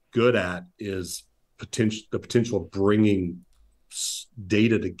good at is the potential of bringing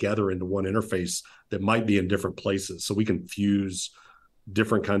data together into one interface that might be in different places. So we can fuse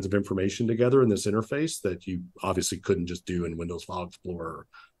different kinds of information together in this interface that you obviously couldn't just do in Windows File Explorer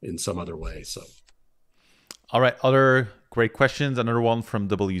in some other way. So, all right, other great questions. Another one from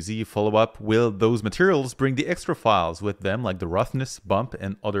WZ follow-up. Will those materials bring the extra files with them, like the roughness, bump,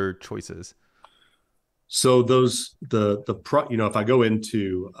 and other choices? So those, if I go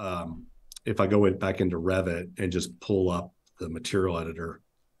into, back into Revit and just pull up the material editor,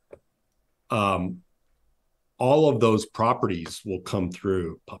 all of those properties will come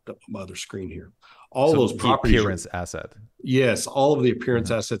through. Popped up on my other screen here. All those properties, appearance asset. Yes, all of the appearance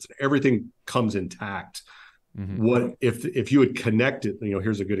assets, everything comes intact. What if you would connect it?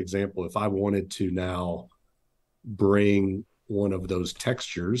 Here's a good example. If I wanted to now bring one of those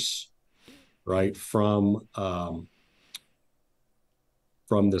textures, right, from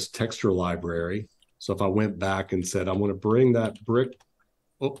this texture library. So if I went back and said, I want to bring that brick,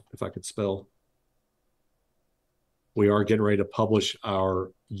 if I could spell, we are getting ready to publish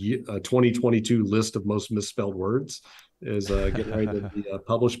our 2022 list of most misspelled words is getting ready to be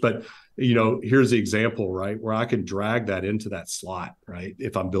published. But, here's the example, right, where I can drag that into that slot, right,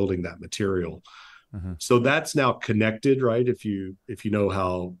 if I'm building that material. So that's now connected, right? If you know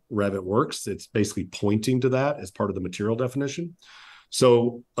how Revit works, it's basically pointing to that as part of the material definition.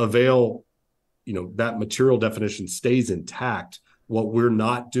 So AVAIL, that material definition stays intact. What we're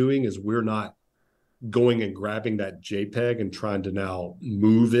not doing is we're not going and grabbing that JPEG and trying to now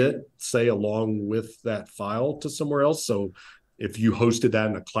move it, say, along with that file to somewhere else. So if you hosted that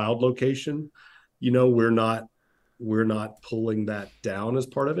in a cloud location, we're not pulling that down as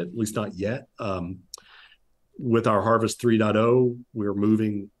part of it, at least not yet. With our Harvest 3.0, we're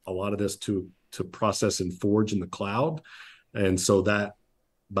moving a lot of this to process and forge in the cloud. And so that,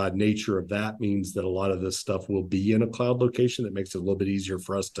 by nature of that, means that a lot of this stuff will be in a cloud location. That makes it a little bit easier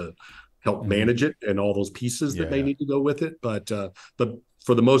for us to help manage it and all those pieces that may need to go with it. But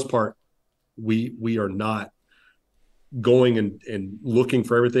for the most part, we are not going and looking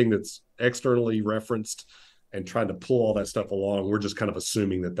for everything that's externally referenced and trying to pull all that stuff along. We're just kind of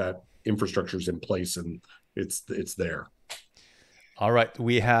assuming that that infrastructure is in place and it's there. All right,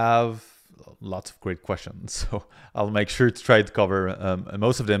 we have lots of great questions, so I'll make sure to try to cover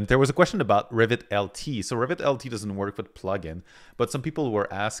most of them. There was a question about Revit LT. So Revit LT doesn't work with plugin, but some people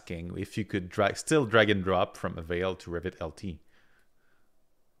were asking if you could still drag and drop from AVAIL to Revit LT.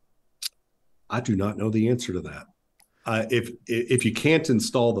 I do not know the answer to that. If you can't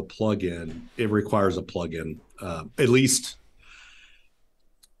install the plugin, it requires a plugin. At least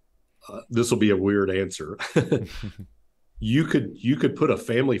this will be a weird answer. You could put a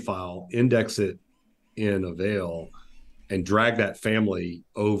family file, index it in AVAIL, and drag that family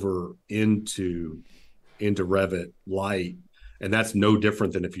over into Revit Lite, and that's no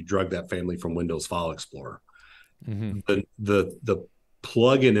different than if you drug that family from Windows File Explorer. The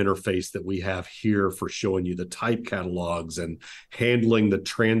plugin interface that we have here for showing you the type catalogs and handling the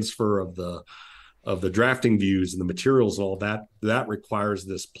transfer of the drafting views and the materials and all that requires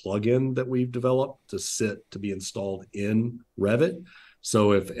this plugin that we've developed to be installed in Revit.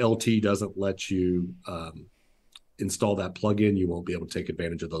 So if LT doesn't let you install that plugin, you won't be able to take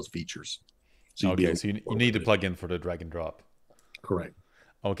advantage of those features. So you need a plugin for the drag and drop. Correct.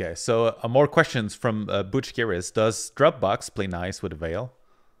 Okay, so more questions from Butch Garris. Does Dropbox play nice with AVAIL?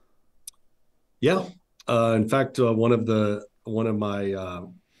 Yeah. In fact, one of my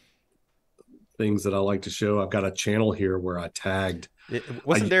things that I like to show, I've got a channel here where I tagged.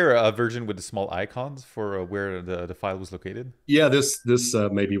 Wasn't there a version with the small icons for where the file was located? Yeah, this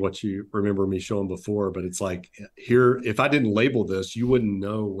may be what you remember me showing before, but it's like here, if I didn't label this, you wouldn't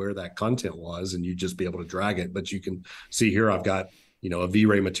know where that content was, and you'd just be able to drag it. But you can see here, I've got a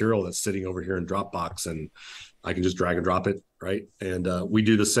V-Ray material that's sitting over here in Dropbox, and I can just drag and drop it, right? And we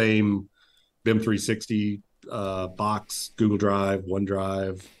do the same BIM 360 Box, Google Drive,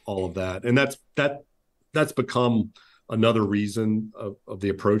 OneDrive, all of that, and that's become another reason of the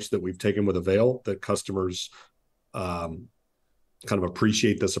approach that we've taken with AVAIL, that customers kind of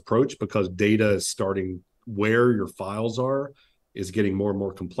appreciate this approach, because data is starting where your files are is getting more and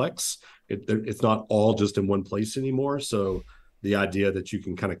more complex. It's not all just in one place anymore. So the idea that you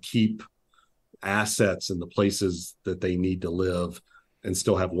can kind of keep assets in the places that they need to live and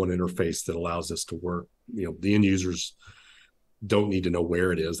still have one interface that allows this to work. The end users don't need to know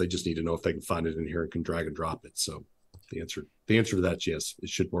where it is. They just need to know if they can find it in here and can drag and drop it. So the answer to that is yes, it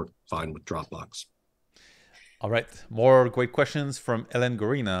should work fine with Dropbox. All right, more great questions from Ellen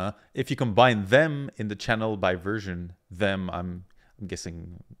Gorina. If you combine them in the channel by version, I'm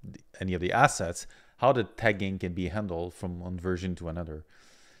guessing any of the assets, how the tagging can be handled from one version to another.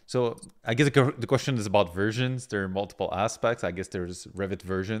 So I guess the question is about versions. There are multiple aspects. I guess there's Revit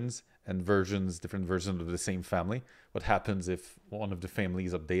versions and different versions of the same family. What happens if one of the family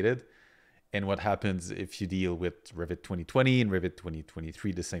is updated? And what happens if you deal with Revit 2020 and Revit 2023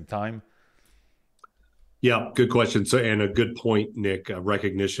 at the same time? Yeah, good question. So, and a good point, Nick,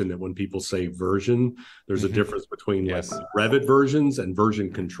 recognition that when people say version, there's a difference between like Revit versions and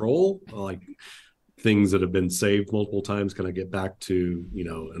version control, like things that have been saved multiple times. Can I get back to,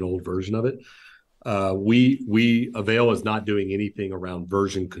 an old version of it? AVAIL is not doing anything around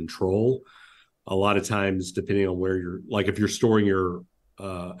version control. A lot of times, depending on where if you're storing your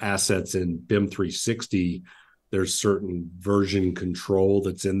assets in BIM 360, there's certain version control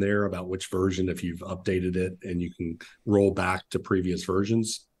that's in there about which version, if you've updated it, and you can roll back to previous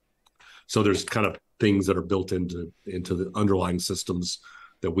versions. So there's kind of things that are built into the underlying systems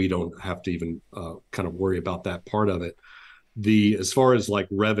that we don't have to even kind of worry about that part of it. As far as like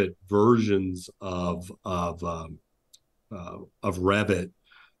Revit versions of Revit,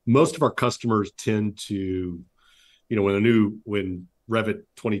 most of our customers tend to, when Revit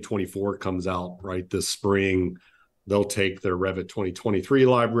 2024 comes out, right, this spring, they'll take their Revit 2023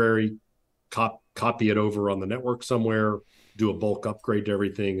 library, copy it over on the network somewhere, do a bulk upgrade to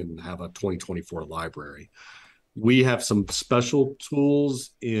everything, and have a 2024 library. We have some special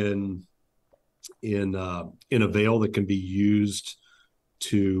tools in AVAIL that can be used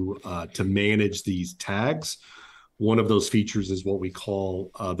to manage these tags. One of those features is what we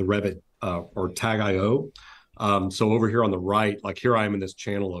call the Revit or Tag IO. So over here on the right, like here I am in this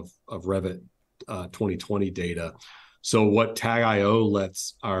channel of Revit 2020 data. So what Tag IO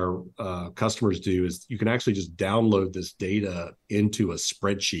lets our customers do is you can actually just download this data into a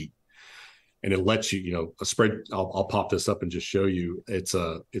spreadsheet, and it lets you, a spread. I'll pop this up and just show you.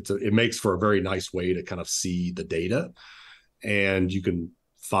 It makes for a very nice way to kind of see the data, and you can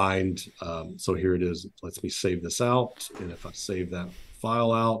find. So here it is. It lets me save this out, and if I save that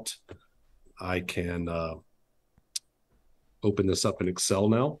file out, I can open this up in Excel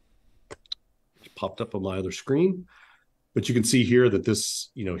now. It popped up on my other screen. But you can see here that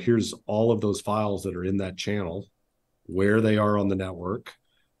this, here's all of those files that are in that channel, where they are on the network.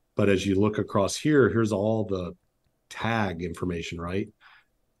 But as you look across here, here's all the tag information, right?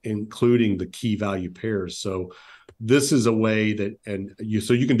 Including the key value pairs. So this is a way that,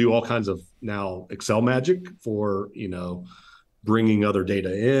 so you can do all kinds of now Excel magic for, bringing other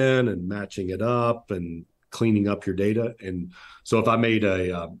data in and matching it up and cleaning up your data. And so if I made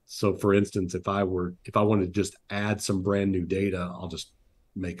so for instance, if I wanted to just add some brand new data, I'll just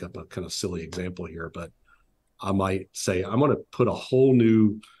make up a kind of silly example here, but I might say, I'm going to put a whole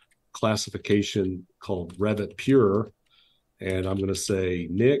new classification called Revit Pure. And I'm going to say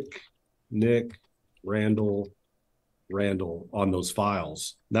Nick, Randall on those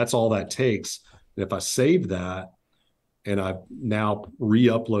files. That's all that takes. And if I save that and I now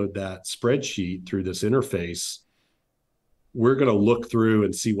re-upload that spreadsheet through this interface, we're going to look through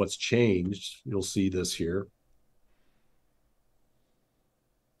and see what's changed. You'll see this here.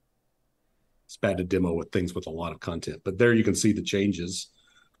 It's bad to demo with things with a lot of content, but there you can see the changes.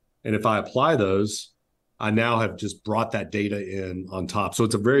 And if I apply those, I now have just brought that data in on top. So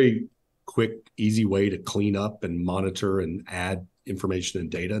it's a very quick, easy way to clean up and monitor and add information and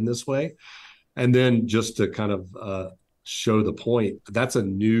data in this way. And then just to kind of show the point, that's a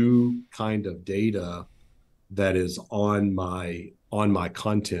new kind of data that is on my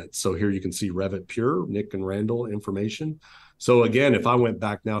content. So here you can see Revit Pure, Nick and Randall information. So again, if I went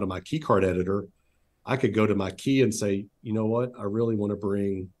back now to my key card editor, I could go to my key and say, you know what, I really want to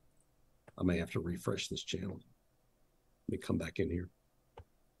bring, I may have to refresh this channel. Let me come back in here.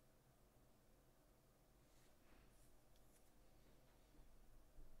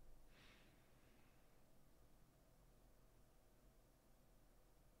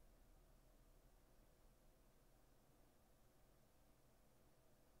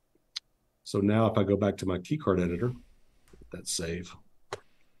 So now if I go back to my keycard editor, that's save.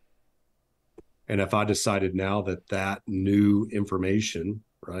 And if I decided now that that new information,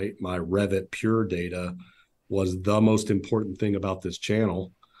 right, my Revit Pure data was the most important thing about this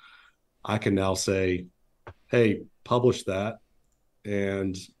channel, I can now say, hey, publish that.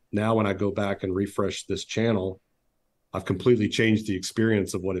 And now when I go back and refresh this channel, I've completely changed the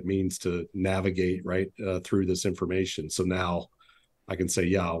experience of what it means to navigate through this information. So now I can say,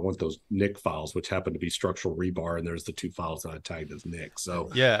 yeah, I want those Nick files, which happen to be structural rebar, and there's the two files that I tagged as Nick. So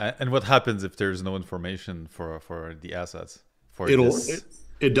yeah, and what happens if there's no information for the assets?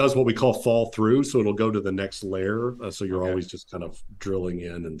 It does what we call fall through, so it'll go to the next layer. So you're always just kind of drilling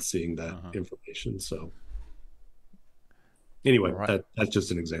in and seeing that information. So anyway, that's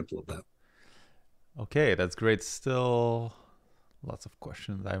just an example of that. Okay, that's great. Still lots of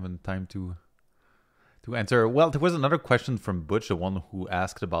questions I haven't time to answer. Well, there was another question from Butch, the one who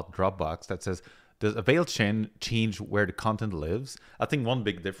asked about Dropbox, that says, does AVAIL change where the content lives? I think one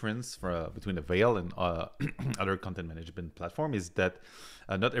big difference between AVAIL and other content management platform is that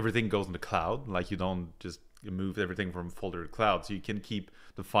not everything goes in the cloud. Like you don't just move everything from folder to cloud. So you can keep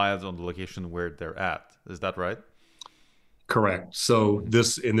the files on the location where they're at. Is that right? Correct. So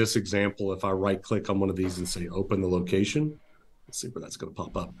in this example, if I right click on one of these and say open the location, let's see where that's going to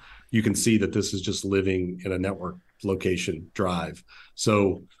pop up. You can see that this is just living in a network location drive.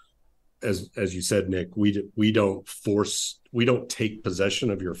 So as you said, Nick, we don't take possession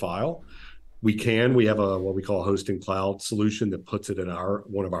of your file. We have what we call a hosting cloud solution that puts it in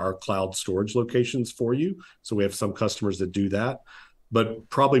one of our cloud storage locations for you. So we have some customers that do that, but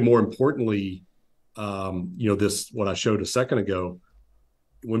probably more importantly, what I showed a second ago,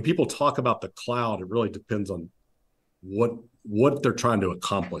 when people talk about the cloud, it really depends on what they're trying to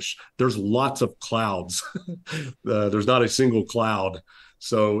accomplish. There's lots of clouds. There's not a single cloud.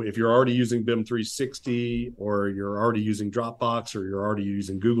 So if you're already using BIM 360, or you're already using Dropbox, or you're already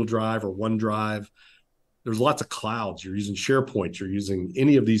using Google Drive or OneDrive, there's lots of clouds. You're using SharePoint, you're using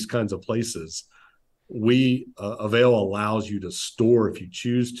any of these kinds of places. AVAIL allows you to store, if you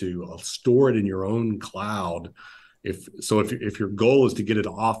choose to, store it in your own cloud. If your goal is to get it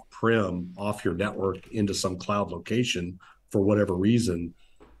off-prem, off your network into some cloud location for whatever reason,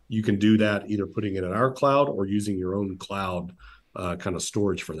 you can do that either putting it in our cloud or using your own cloud kind of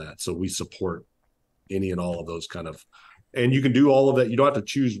storage for that. So we support any and all of those and you can do all of that. You don't have to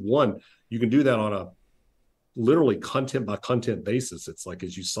choose one. You can do that on a literally content by content basis. It's like,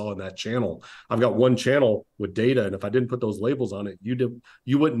 as you saw in that channel, I've got one channel with data, and if I didn't put those labels on it,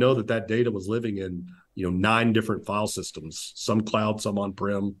 you wouldn't know that data was living in 9 different file systems, some cloud, some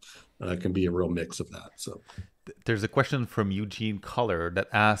on-prem. Can be a real mix of that. So there's a question from Eugene Collar that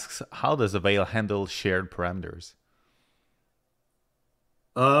asks, how does AVAIL handle shared parameters?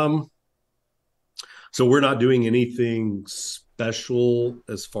 Um, so we're not doing anything special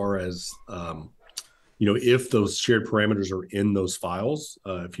as far as if those shared parameters are in those files,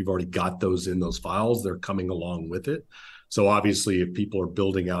 if you've already got those in those files, they're coming along with it. So obviously, if people are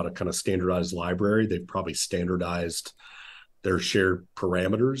building out a kind of standardized library, they've probably standardized their shared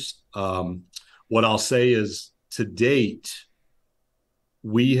parameters. What I'll say is, to date,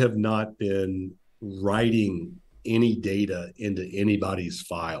 we have not been writing any data into anybody's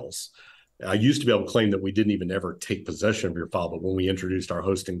files. I used to be able to claim that we didn't even ever take possession of your file, but when we introduced our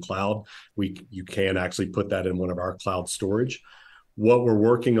hosting cloud, you can actually put that in one of our cloud storage. What we're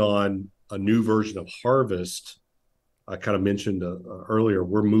working on, a new version of Harvest, I kind of mentioned earlier,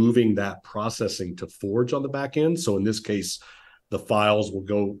 we're moving that processing to Forge on the back end. So in this case, the files will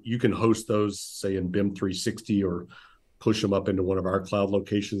go, you can host those, say, in BIM 360 or push them up into one of our cloud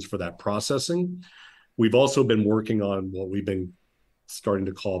locations for that processing. We've also been working on what we've been starting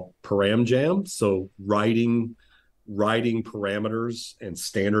to call param jam. So writing parameters and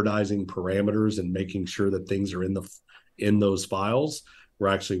standardizing parameters and making sure that things are in those files. We're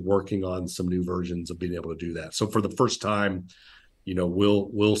actually working on some new versions of being able to do that. So for the first time,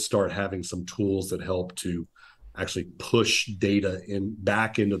 we'll start having some tools that help to actually push data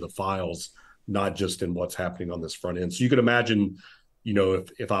back into the files, not just in what's happening on this front end. So you can imagine,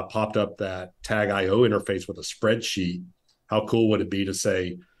 if I popped up that tag IO interface with a spreadsheet, how cool would it be to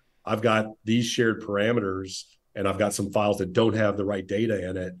say, I've got these shared parameters and I've got some files that don't have the right data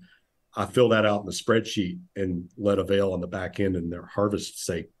in it. I fill that out in the spreadsheet and let AVAIL on the back end and their Harvest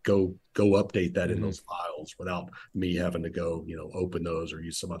say, go update that in those files without me having to go, open those or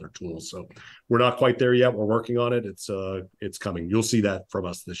use some other tools. So we're not quite there yet. We're working on it. It's coming. You'll see that from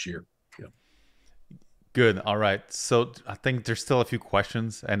us this year. Yeah. Good. All right. So I think there's still a few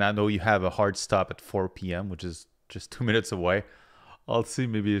questions, and I know you have a hard stop at 4 p.m., which is just 2 minutes away. I'll see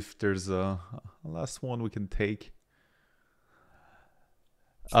maybe if there's a last one we can take.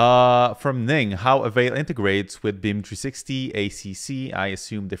 From Ning, how AVAIL integrates with BIM 360, ACC, I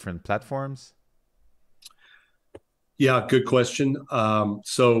assume different platforms? Yeah, good question.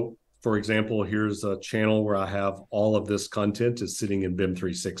 So for example, here's a channel where I have all of this content is sitting in BIM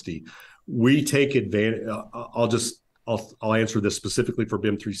 360. We take advantage. I'll answer this specifically for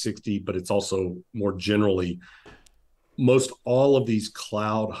BIM 360, but it's also more generally, most all of these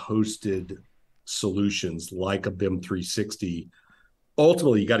cloud hosted solutions like a BIM 360,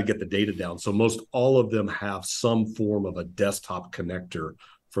 ultimately you got to get the data down. So most all of them have some form of a desktop connector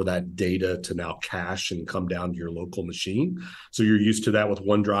for that data to now cache and come down to your local machine. So you're used to that with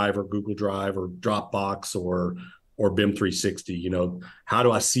OneDrive or Google Drive or Dropbox or BIM 360. How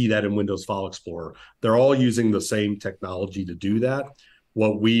do I see that in Windows File Explorer? They're all using the same technology to do that.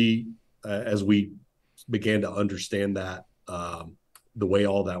 What we, as we began to understand that, the way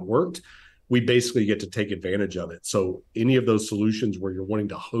all that worked, we basically get to take advantage of it. So any of those solutions where you're wanting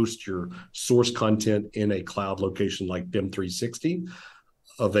to host your source content in a cloud location like BIM 360,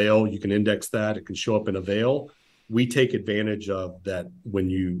 AVAIL, you can index that. It can show up in AVAIL. We take advantage of that when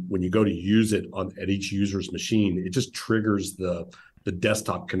you go to use it at each user's machine. It just triggers the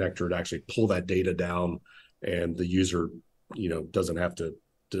desktop connector to actually pull that data down, and the user, doesn't have to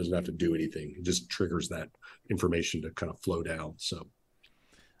do anything. It just triggers that information to kind of flow down. So.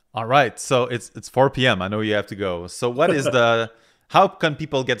 All right. So it's 4 p.m. I know you have to go. So what is how can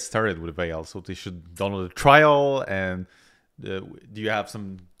people get started with AVAIL? So they should download a trial, and do you have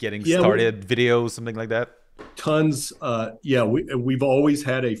some getting started videos, something like that? Tons. We've always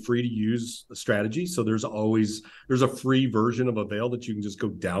had a free to use strategy. So there's a free version of AVAIL that you can just go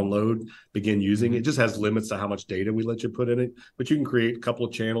download, begin using. It just has limits to how much data we let you put in it, but you can create a couple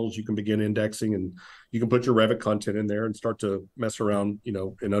of channels. You can begin indexing, and you can put your Revit content in there and start to mess around,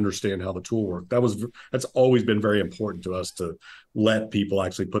 and understand how the tool works. That's always been very important to us, to let people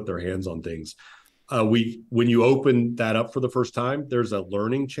actually put their hands on things. When you open that up for the first time, there's a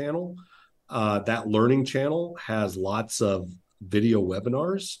learning channel. That learning channel has lots of video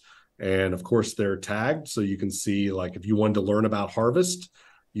webinars, and of course they're tagged, so you can see, like, if you wanted to learn about Harvest,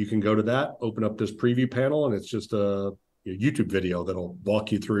 you can go to that, open up this preview panel, and it's just a YouTube video that'll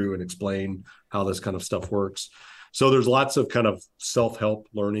walk you through and explain how this kind of stuff works. So there's lots of kind of self-help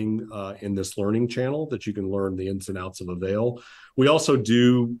learning in this learning channel that you can learn the ins and outs of AVAIL. We also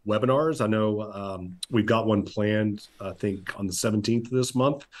do webinars. I know we've got one planned, I think, on the 17th of this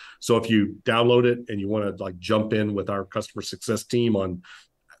month. So if you download it and you want to jump in with our customer success team on,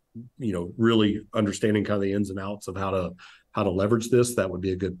 really understanding kind of the ins and outs of how to leverage this, that would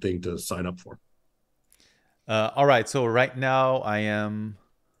be a good thing to sign up for. All right. So right now I am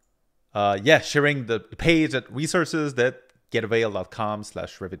sharing the page at resources that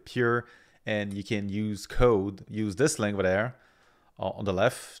getavail.com/RevitPure, and you can use this link over there on the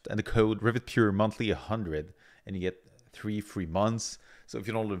left, and the code RevitPure monthly 100, and you get 3 free months. So if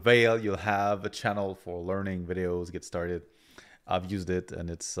you don't Avail, you'll have a channel for learning videos, get started. I've used it, and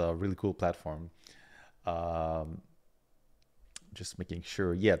it's a really cool platform. Just making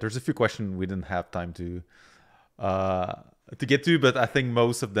sure. Yeah, there's a few questions we didn't have time to get to, but I think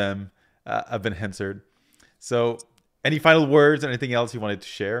most of them have been answered. So any final words, anything else you wanted to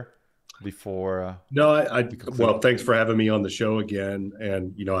share before? No, well, thanks for having me on the show again.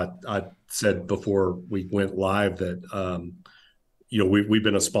 And, I said before we went live that, we've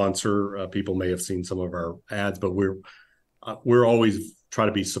been a sponsor. People may have seen some of our ads, but we're always trying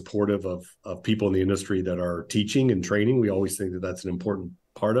to be supportive of people in the industry that are teaching and training. We always think that that's an important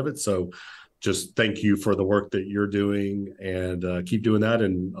part of it. So just thank you for the work that you're doing, and keep doing that.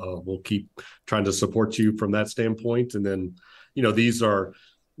 And we'll keep trying to support you from that standpoint. And then, these are,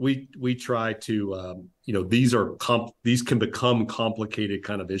 we try to, these can become complicated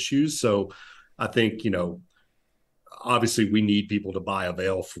kind of issues. So I think, obviously we need people to buy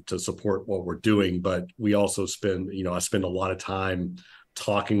AVAIL to support what we're doing, but we also spend, I spend a lot of time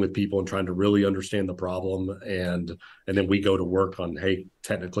talking with people and trying to really understand the problem. And then we go to work on, hey,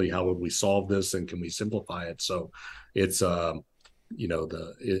 technically, how would we solve this? And can we simplify it? So it's,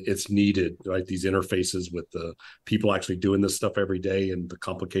 it's needed, right? These interfaces with the people actually doing this stuff every day and the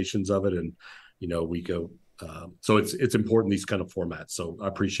complications of it. And, we go, so it's important, these kind of formats. So I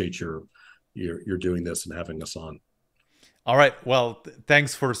appreciate you're doing this and having us on. All right. Well,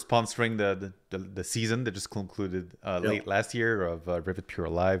 thanks for sponsoring the season that just concluded late last year of Revit Pure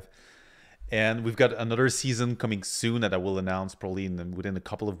Live. And we've got another season coming soon that I will announce probably within a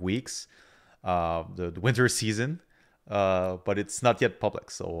couple of weeks, the winter season, but it's not yet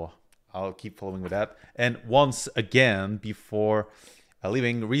public. So I'll keep following with that. And once again, before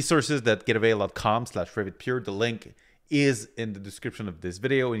leaving, resources that getavail.com/RevitPure. The link is in the description of this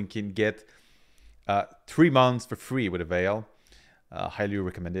video, and you can get 3 months for free with AVAIL. Highly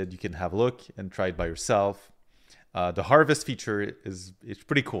recommended. You can have a look and try it by yourself. The Harvest feature it's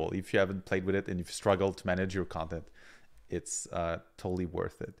pretty cool. If you haven't played with it and you've struggled to manage your content, it's totally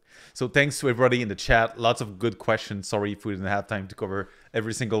worth it. So thanks to everybody in the chat. Lots of good questions. Sorry if we didn't have time to cover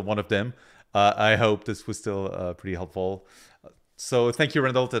every single one of them. I hope this was still pretty helpful. So thank you,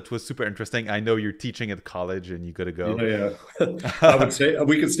 Randall. That was super interesting. I know you're teaching at college and you got to go. Yeah. I would say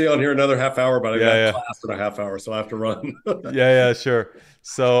we could stay on here another half hour, but I got class in a half hour, so I have to run. Yeah, sure.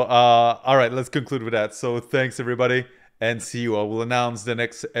 So, all right, let's conclude with that. So thanks, everybody, and see you. I will announce the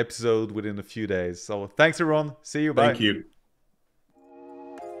next episode within a few days. So thanks, everyone. See you. Bye. Thank you.